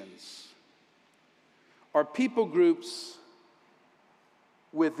nations, or people groups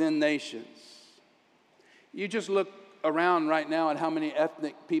within nations. You just look around right now at how many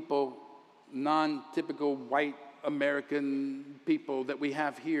ethnic people, non-typical white American people that we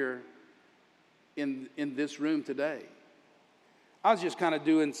have here in this room today. I was just kind of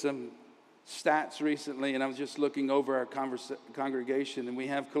doing some stats recently, and I was just looking over our congregation, and we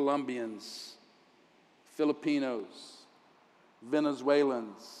have Colombians, Filipinos,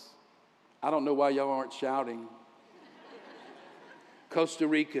 Venezuelans. I don't know why y'all aren't shouting. Costa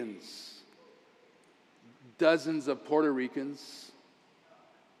Ricans, dozens of Puerto Ricans.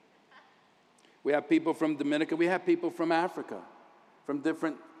 We have people from Dominica. We have people from Africa, from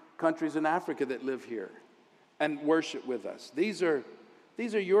different countries in Africa that live here and worship with us. These are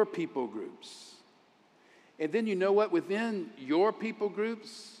your people groups. And then you know what? Within your people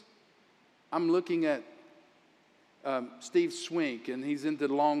groups, I'm looking at Steve Swink, and he's into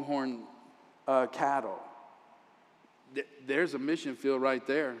Longhorn cattle. There's a mission field right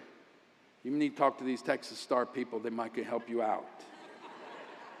there. You need to talk to these Texas Star people. They might can help you out.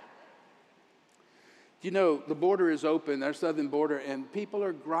 You know, the border is open, our southern border, and people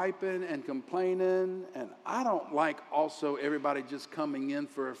are griping and complaining. And I don't like also everybody just coming in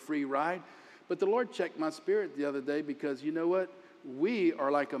for a free ride. But the Lord checked my spirit the other day, because you know what? We are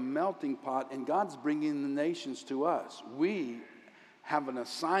like a melting pot, and God's bringing the nations to us. We have an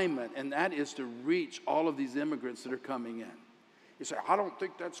assignment, and that is to reach all of these immigrants that are coming in. You say, I don't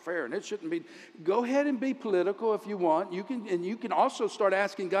think that's fair, and it shouldn't be. Go ahead and be political if you want. You can also start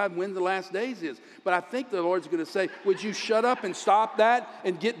asking God when the last days is. But I think the Lord's going to say, would you shut up and stop that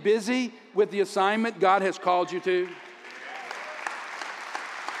and get busy with the assignment God has called you to?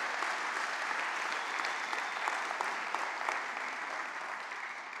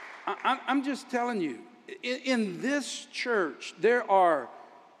 I'm just telling you, in this church, there are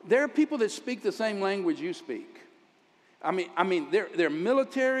people that speak the same language you speak. I mean, they're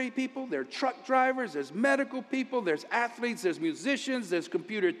military people, they're truck drivers, there's medical people, there's athletes, there's musicians, there's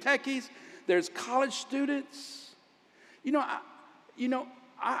computer techies, there's college students. I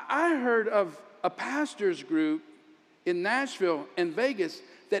heard of a pastor's group in Nashville and Vegas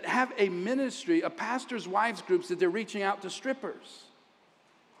that have a ministry, a pastor's wives groups that they're reaching out to strippers.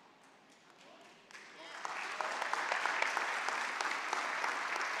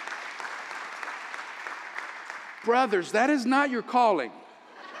 Brothers, that is not your calling.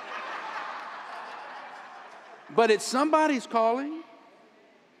 But it's somebody's calling.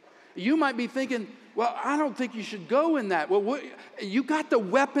 You might be thinking, well, I don't think you should go in that. Well, you got the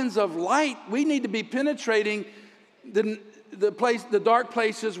weapons of light. We need to be penetrating the dark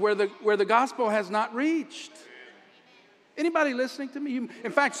places where the gospel has not reached. Anybody listening to me?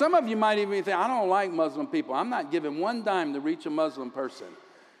 In fact, some of you might even think, I don't like Muslim people. I'm not giving one dime to reach a Muslim person.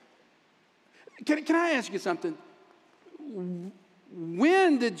 Can I ask you something?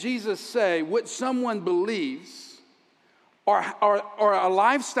 When did Jesus say what someone believes or a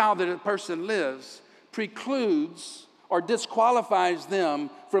lifestyle that a person lives precludes or disqualifies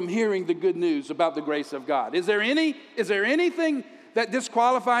them from hearing the good news about the grace of God? Is there anything that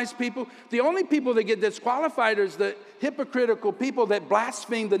disqualifies people? The only people that get disqualified is the hypocritical people that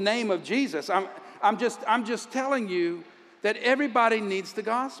blaspheme the name of Jesus. I'm just telling you that everybody needs the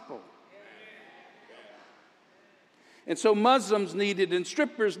gospel. And so Muslims need it, and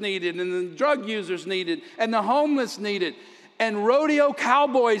strippers need it, and the drug users need it, and the homeless need it, and rodeo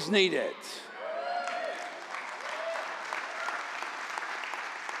cowboys need it.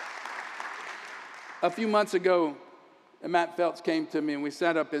 A few months ago, Matt Phelps came to me, and we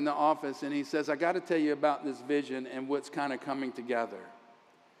sat up in the office, and he says, I got to tell you about this vision and what's kind of coming together.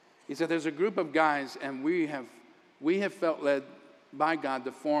 He said, there's a group of guys, and we have felt led by God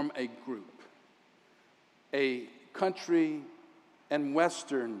to form a group, a country and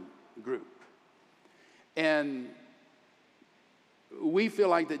Western group. And we feel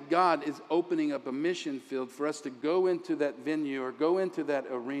like that God is opening up a mission field for us to go into that venue or go into that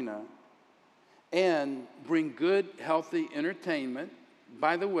arena and bring good, healthy entertainment.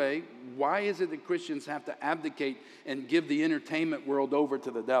 By the way, why is it that Christians have to abdicate and give the entertainment world over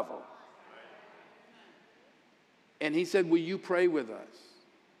to the devil? And he said, will you pray with us?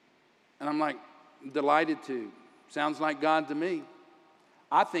 And I'm like, delighted to. Sounds like God to me.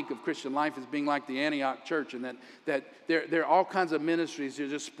 I think of Christian life as being like the Antioch church, and that there are all kinds of ministries that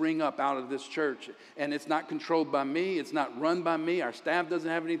just spring up out of this church. And it's not controlled by me. It's not run by me. Our staff doesn't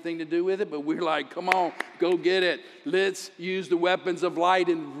have anything to do with it, but we're like, come on, go get it. Let's use the weapons of light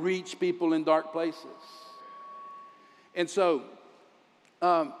and reach people in dark places. And so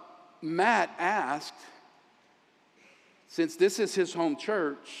Matt asked, since this is his home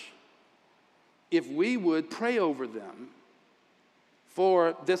church, if we would pray over them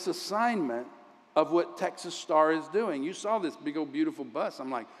for this assignment of what Texas Star is doing. You saw this big old beautiful bus.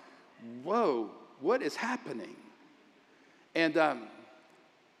 I'm like, whoa, what is happening? And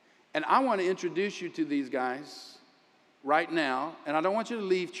I want to introduce you to these guys right now, and I don't want you to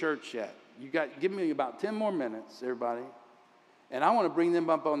leave church yet. Give me about 10 more minutes, everybody. And I want to bring them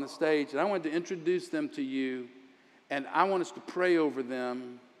up on the stage, and I want to introduce them to you, and I want us to pray over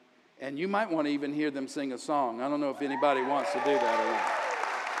them, and you might want to even hear them sing a song. I don't know if anybody wants to do that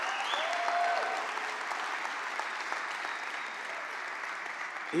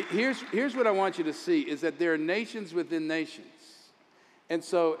or not. Here's what I want you to see, is that there are nations within nations. And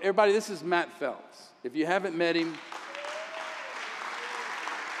so, everybody, this is Matt Phelps. If you haven't met him,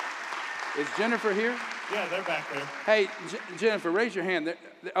 is Jennifer here? Yeah, they're back there. Hey, Jennifer, raise your hand.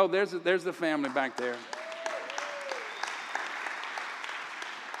 There's the family back there.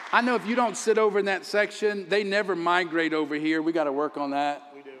 I know if you don't sit over in that section, they never migrate over here. We got to work on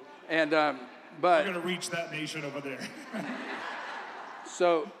that. We do. And We're but going to reach that nation over there.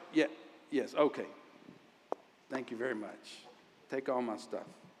 so yes, okay. Thank you very much. Take all my stuff.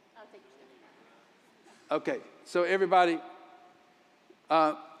 I'll take it. Okay, so everybody,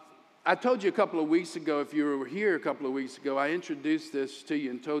 I told you a couple of weeks ago, if you were here a couple of weeks ago, I introduced this to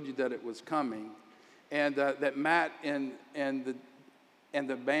you and told you that it was coming, and that Matt and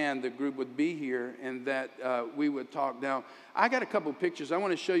the band, the group, would be here, and that we would talk. Now, I got a couple of pictures. I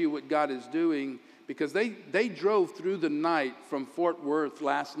want to show you what God is doing, because they drove through the night from Fort Worth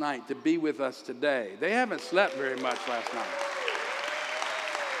last night to be with us today. They haven't slept very much last night.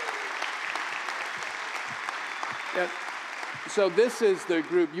 Yeah. So this is the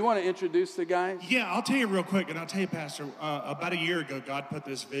group. You want to introduce the guys? Yeah, I'll tell you real quick, and I'll tell you, Pastor, about a year ago, God put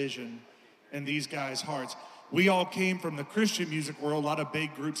this vision in these guys' hearts. We all came from the Christian music world, a lot of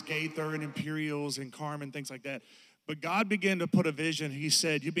big groups, Gaither and Imperials and Carmen, things like that. But God began to put a vision. He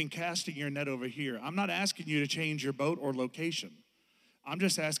said, you've been casting your net over here. I'm not asking you to change your boat or location. I'm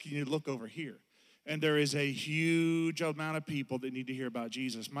just asking you to look over here. And there is a huge amount of people that need to hear about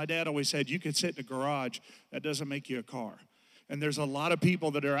Jesus. My dad always said, you can sit in a garage. That doesn't make you a car. And there's a lot of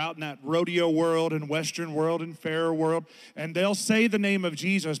people that are out in that rodeo world and Western world and fair world, and they'll say the name of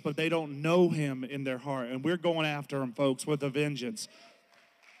Jesus, but they don't know him in their heart. And we're going after them, folks, with a vengeance.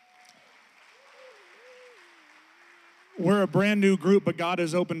 We're a brand new group, but God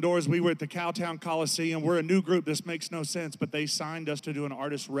has opened doors. We were at the Cowtown Coliseum. We're a new group. This makes no sense, but they signed us to do an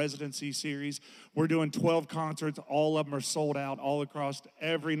artist residency series. We're doing 12 concerts. All of them are sold out all across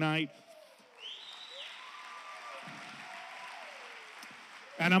every night.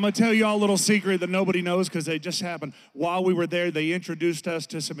 And I'm going to tell you all a little secret that nobody knows, because they just happened. While we were there, they introduced us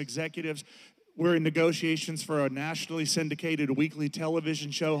to some executives. We're in negotiations for a nationally syndicated weekly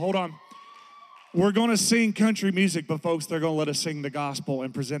television show. Hold on. We're going to sing country music, but folks, they're going to let us sing the gospel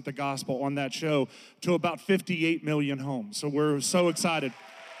and present the gospel on that show to about 58 million homes. So we're so excited.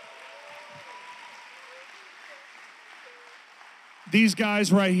 These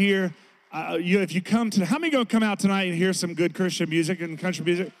guys right here, if you come to, how many going to come out tonight and hear some good Christian music and country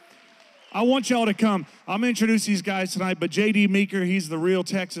music? I want y'all to come. I'm going to introduce these guys tonight, but J.D. Meeker, he's the real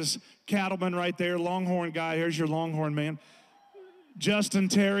Texas cattleman right there, Longhorn guy. Here's your Longhorn man. Justin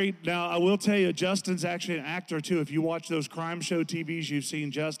Terry. Now, I will tell you, Justin's actually an actor, too. If you watch those crime show TVs, you've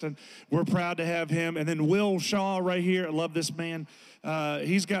seen Justin. We're proud to have him. And then Will Shaw right here. I love this man.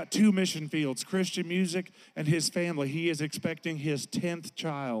 He's got 2 mission fields, Christian music and his family. He is expecting his 10th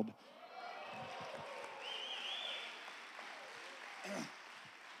child.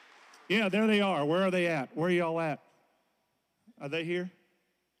 Yeah, there they are. Where are they at? Where are y'all at? Are they here?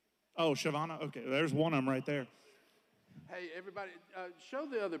 Oh, Shavana? Okay, there's one of them right there. Hey, everybody, show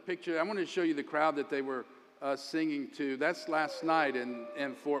the other picture. I want to show you the crowd that they were singing to. That's last night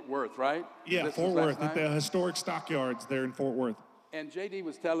in Fort Worth, right? Yeah, Fort Worth, at the historic stockyards there in Fort Worth. And JD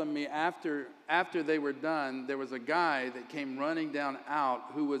was telling me after they were done, there was a guy that came running down out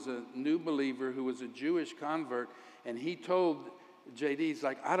who was a new believer, who was a Jewish convert, and he told JD, he's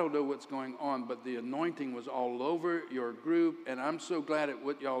like, I don't know what's going on, but the anointing was all over your group, and I'm so glad at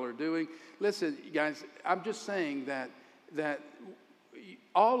what y'all are doing. Listen, guys, I'm just saying that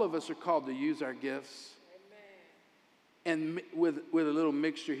all of us are called to use our gifts. Amen. And with a little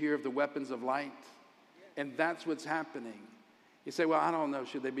mixture here of the weapons of light. Yeah. And that's what's happening. You say, well, I don't know.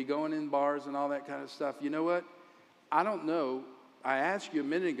 Should they be going in bars and all that kind of stuff? You know what? I don't know. I asked you a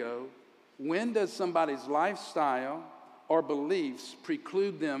minute ago, when does somebody's lifestyle or beliefs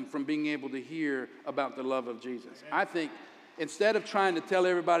preclude them from being able to hear about the love of Jesus? Amen. I think instead of trying to tell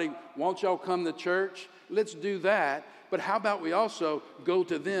everybody, won't y'all come to church? Let's do that. But how about we also go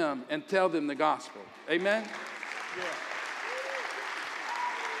to them and tell them the gospel? Amen? Yeah.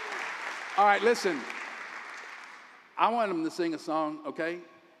 All right, listen. I want them to sing a song, okay?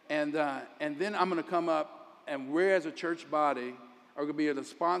 And then I'm going to come up, and we're as a church body are going to be at a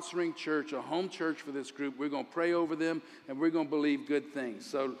sponsoring church, a home church for this group. We're going to pray over them, and we're going to believe good things.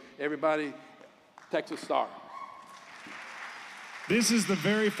 So everybody, Texas Star. This is the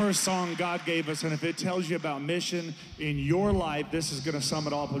very first song God gave us, and if it tells you about mission in your life, this is going to sum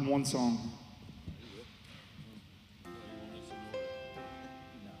it all up in one song.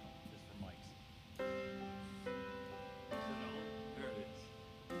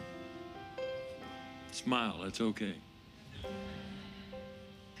 Smile, that's okay.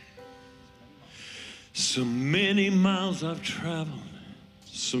 So many miles I've traveled,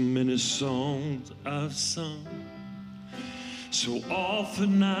 so many songs I've sung. So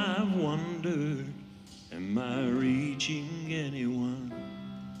often I've wondered, am I reaching anyone?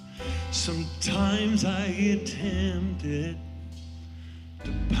 Sometimes I get tempted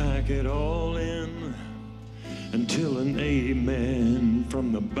to pack it all in until an amen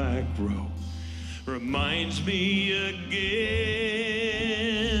from the back row reminds me again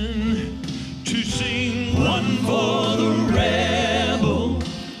to sing one for the rebel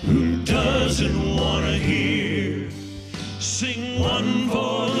who doesn't want to hear. Sing one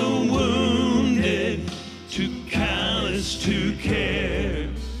for the wounded, too callous to care.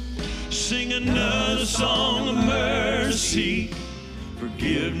 Sing another song of mercy,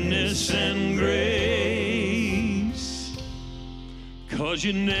 forgiveness and grace. 'Cause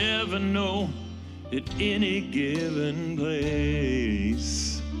you never know at any given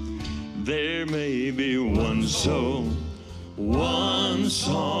place, there may be one soul, one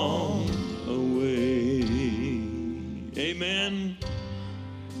song away. Amen.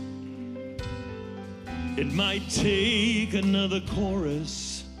 It might take another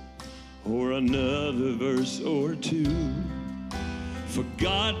chorus or another verse or two for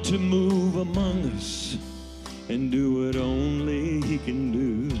God to move among us and do what only He can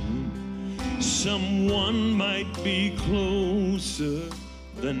do. Someone might be closer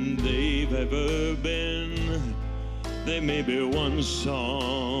than they've ever been. They may be one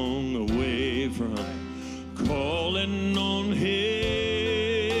song away from calling on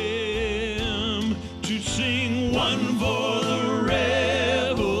Him to sing one for the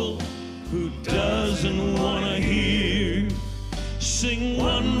rebel who doesn't want to hear. Sing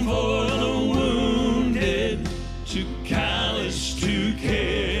one for the wounded, too callous to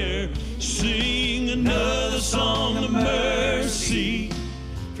care. Sing another song of mercy,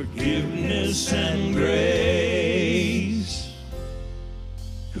 forgiveness and grace.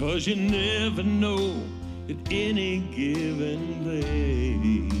 'Cause you never know at any given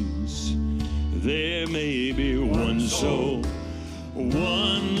place, there may be one soul,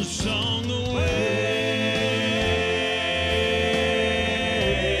 one song away.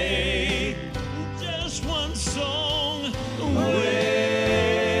 Just one song away.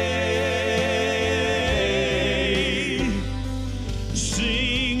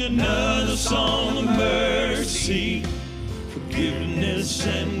 Another song of mercy, forgiveness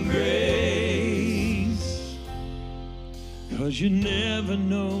and grace. 'Cause you never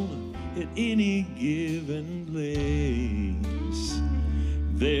know at any given place,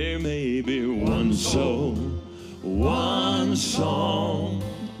 there may be one soul, one song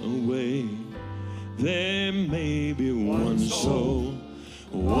away. There may be one soul,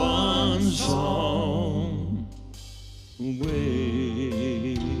 one song away.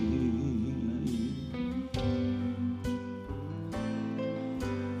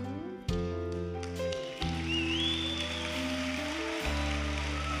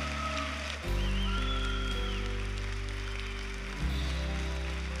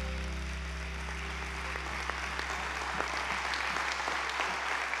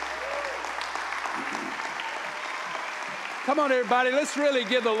 Come on, everybody, let's really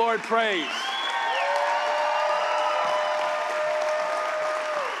give the Lord praise.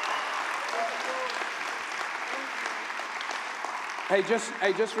 Hey,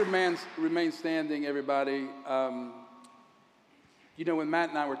 just remain standing, everybody. You know, when Matt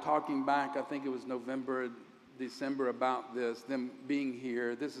and I were talking back, I think it was November, December, about this, them being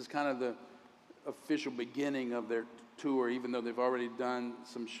here, this is kind of the official beginning of their tour, even though they've already done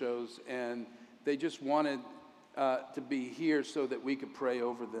some shows, and they just wanted to be here so that we could pray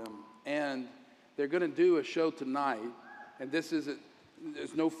over them. And they're going to do a show tonight, and there's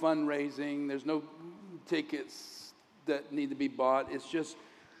no fundraising, there's no tickets that need to be bought. It's just,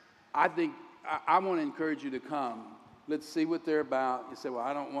 I think, I want to encourage you to come. Let's see what they're about. You say, well,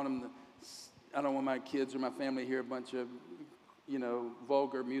 I don't want my kids or my family to hear a bunch of,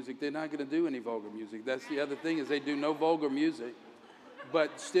 vulgar music. They're not going to do any vulgar music. That's the other thing, is they do no vulgar music.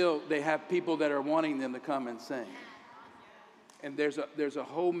 but still they have people that are wanting them to come and sing. And there's a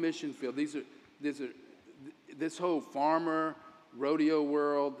whole mission field. This whole farmer rodeo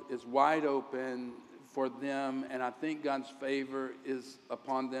world is wide open for them, and I think God's favor is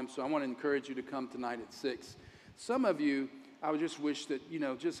upon them. So I want to encourage you to come tonight at 6. Some of you, I would just wish that,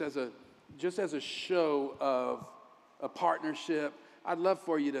 just as a show of a partnership, I'd love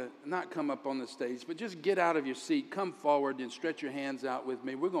for you to not come up on the stage, but just get out of your seat, come forward and stretch your hands out with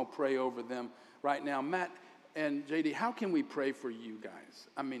me. We're going to pray over them right now. Matt and JD, how can we pray for you guys?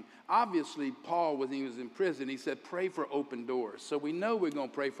 I mean, obviously, Paul, when he was in prison, he said, pray for open doors. So we know we're going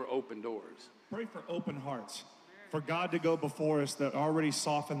to pray for open doors. Pray for open hearts, for God to go before us that already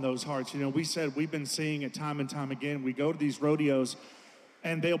soften those hearts. We said we've been seeing it time and time again. We go to these rodeos,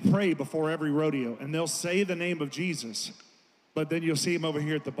 and they'll pray before every rodeo, and they'll say the name of Jesus, but then you'll see them over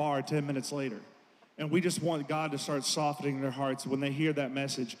here at the bar 10 minutes later. And we just want God to start softening their hearts. When they hear that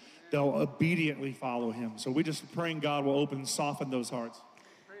message, they'll obediently follow him. So we just praying God will soften those hearts.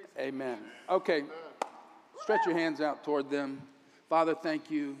 Amen. Okay, stretch your hands out toward them. Father, thank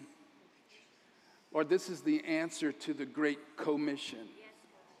you. Lord, this is the answer to the great commission.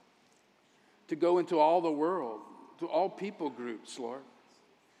 To go into all the world, to all people groups, Lord.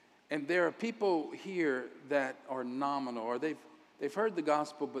 And there are people here that are nominal, or they've heard the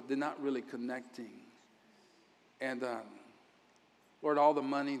gospel, but they're not really connecting. And Lord, all the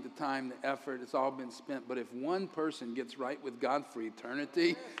money, the time, the effort, it's all been spent. But if one person gets right with God for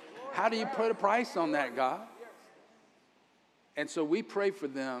eternity, how do you put a price on that, God? And so we pray for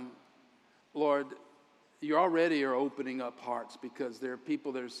them. Lord, you already are opening up hearts because there are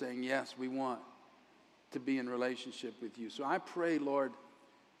people that are saying, yes, we want to be in relationship with you. So I pray, Lord,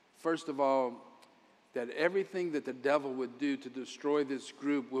 first of all, that everything that the devil would do to destroy this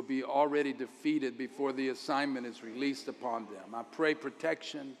group will be already defeated before the assignment is released upon them. I pray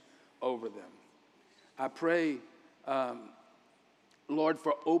protection over them. I pray, Lord,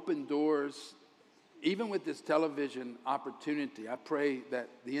 for open doors. Even with this television opportunity, I pray that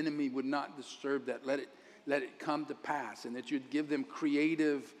the enemy would not disturb that. Let it come to pass, and that you'd give them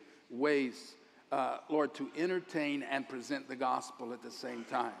creative ways, Lord, to entertain and present the gospel at the same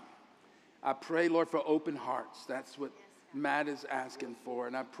time. I pray, Lord, for open hearts. That's what Matt is asking for.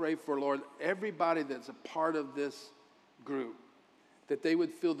 And I pray for, Lord, everybody that's a part of this group, that they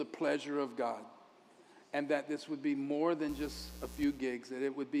would feel the pleasure of God, and that this would be more than just a few gigs, that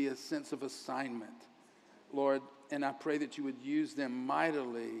it would be a sense of assignment, Lord. And I pray that you would use them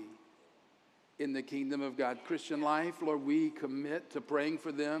mightily in the kingdom of God. Christian Life, Lord, we commit to praying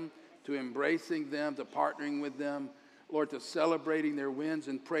for them, to embracing them, to partnering with them, Lord, to celebrating their wins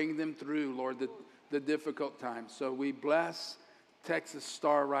and praying them through, Lord, the difficult times. So we bless Texas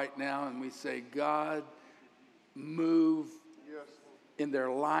Star right now, and we say, God, move in their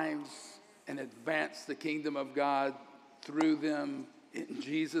lives and advance the kingdom of God through them in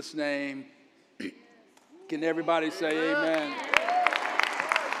Jesus' name. Can everybody say amen?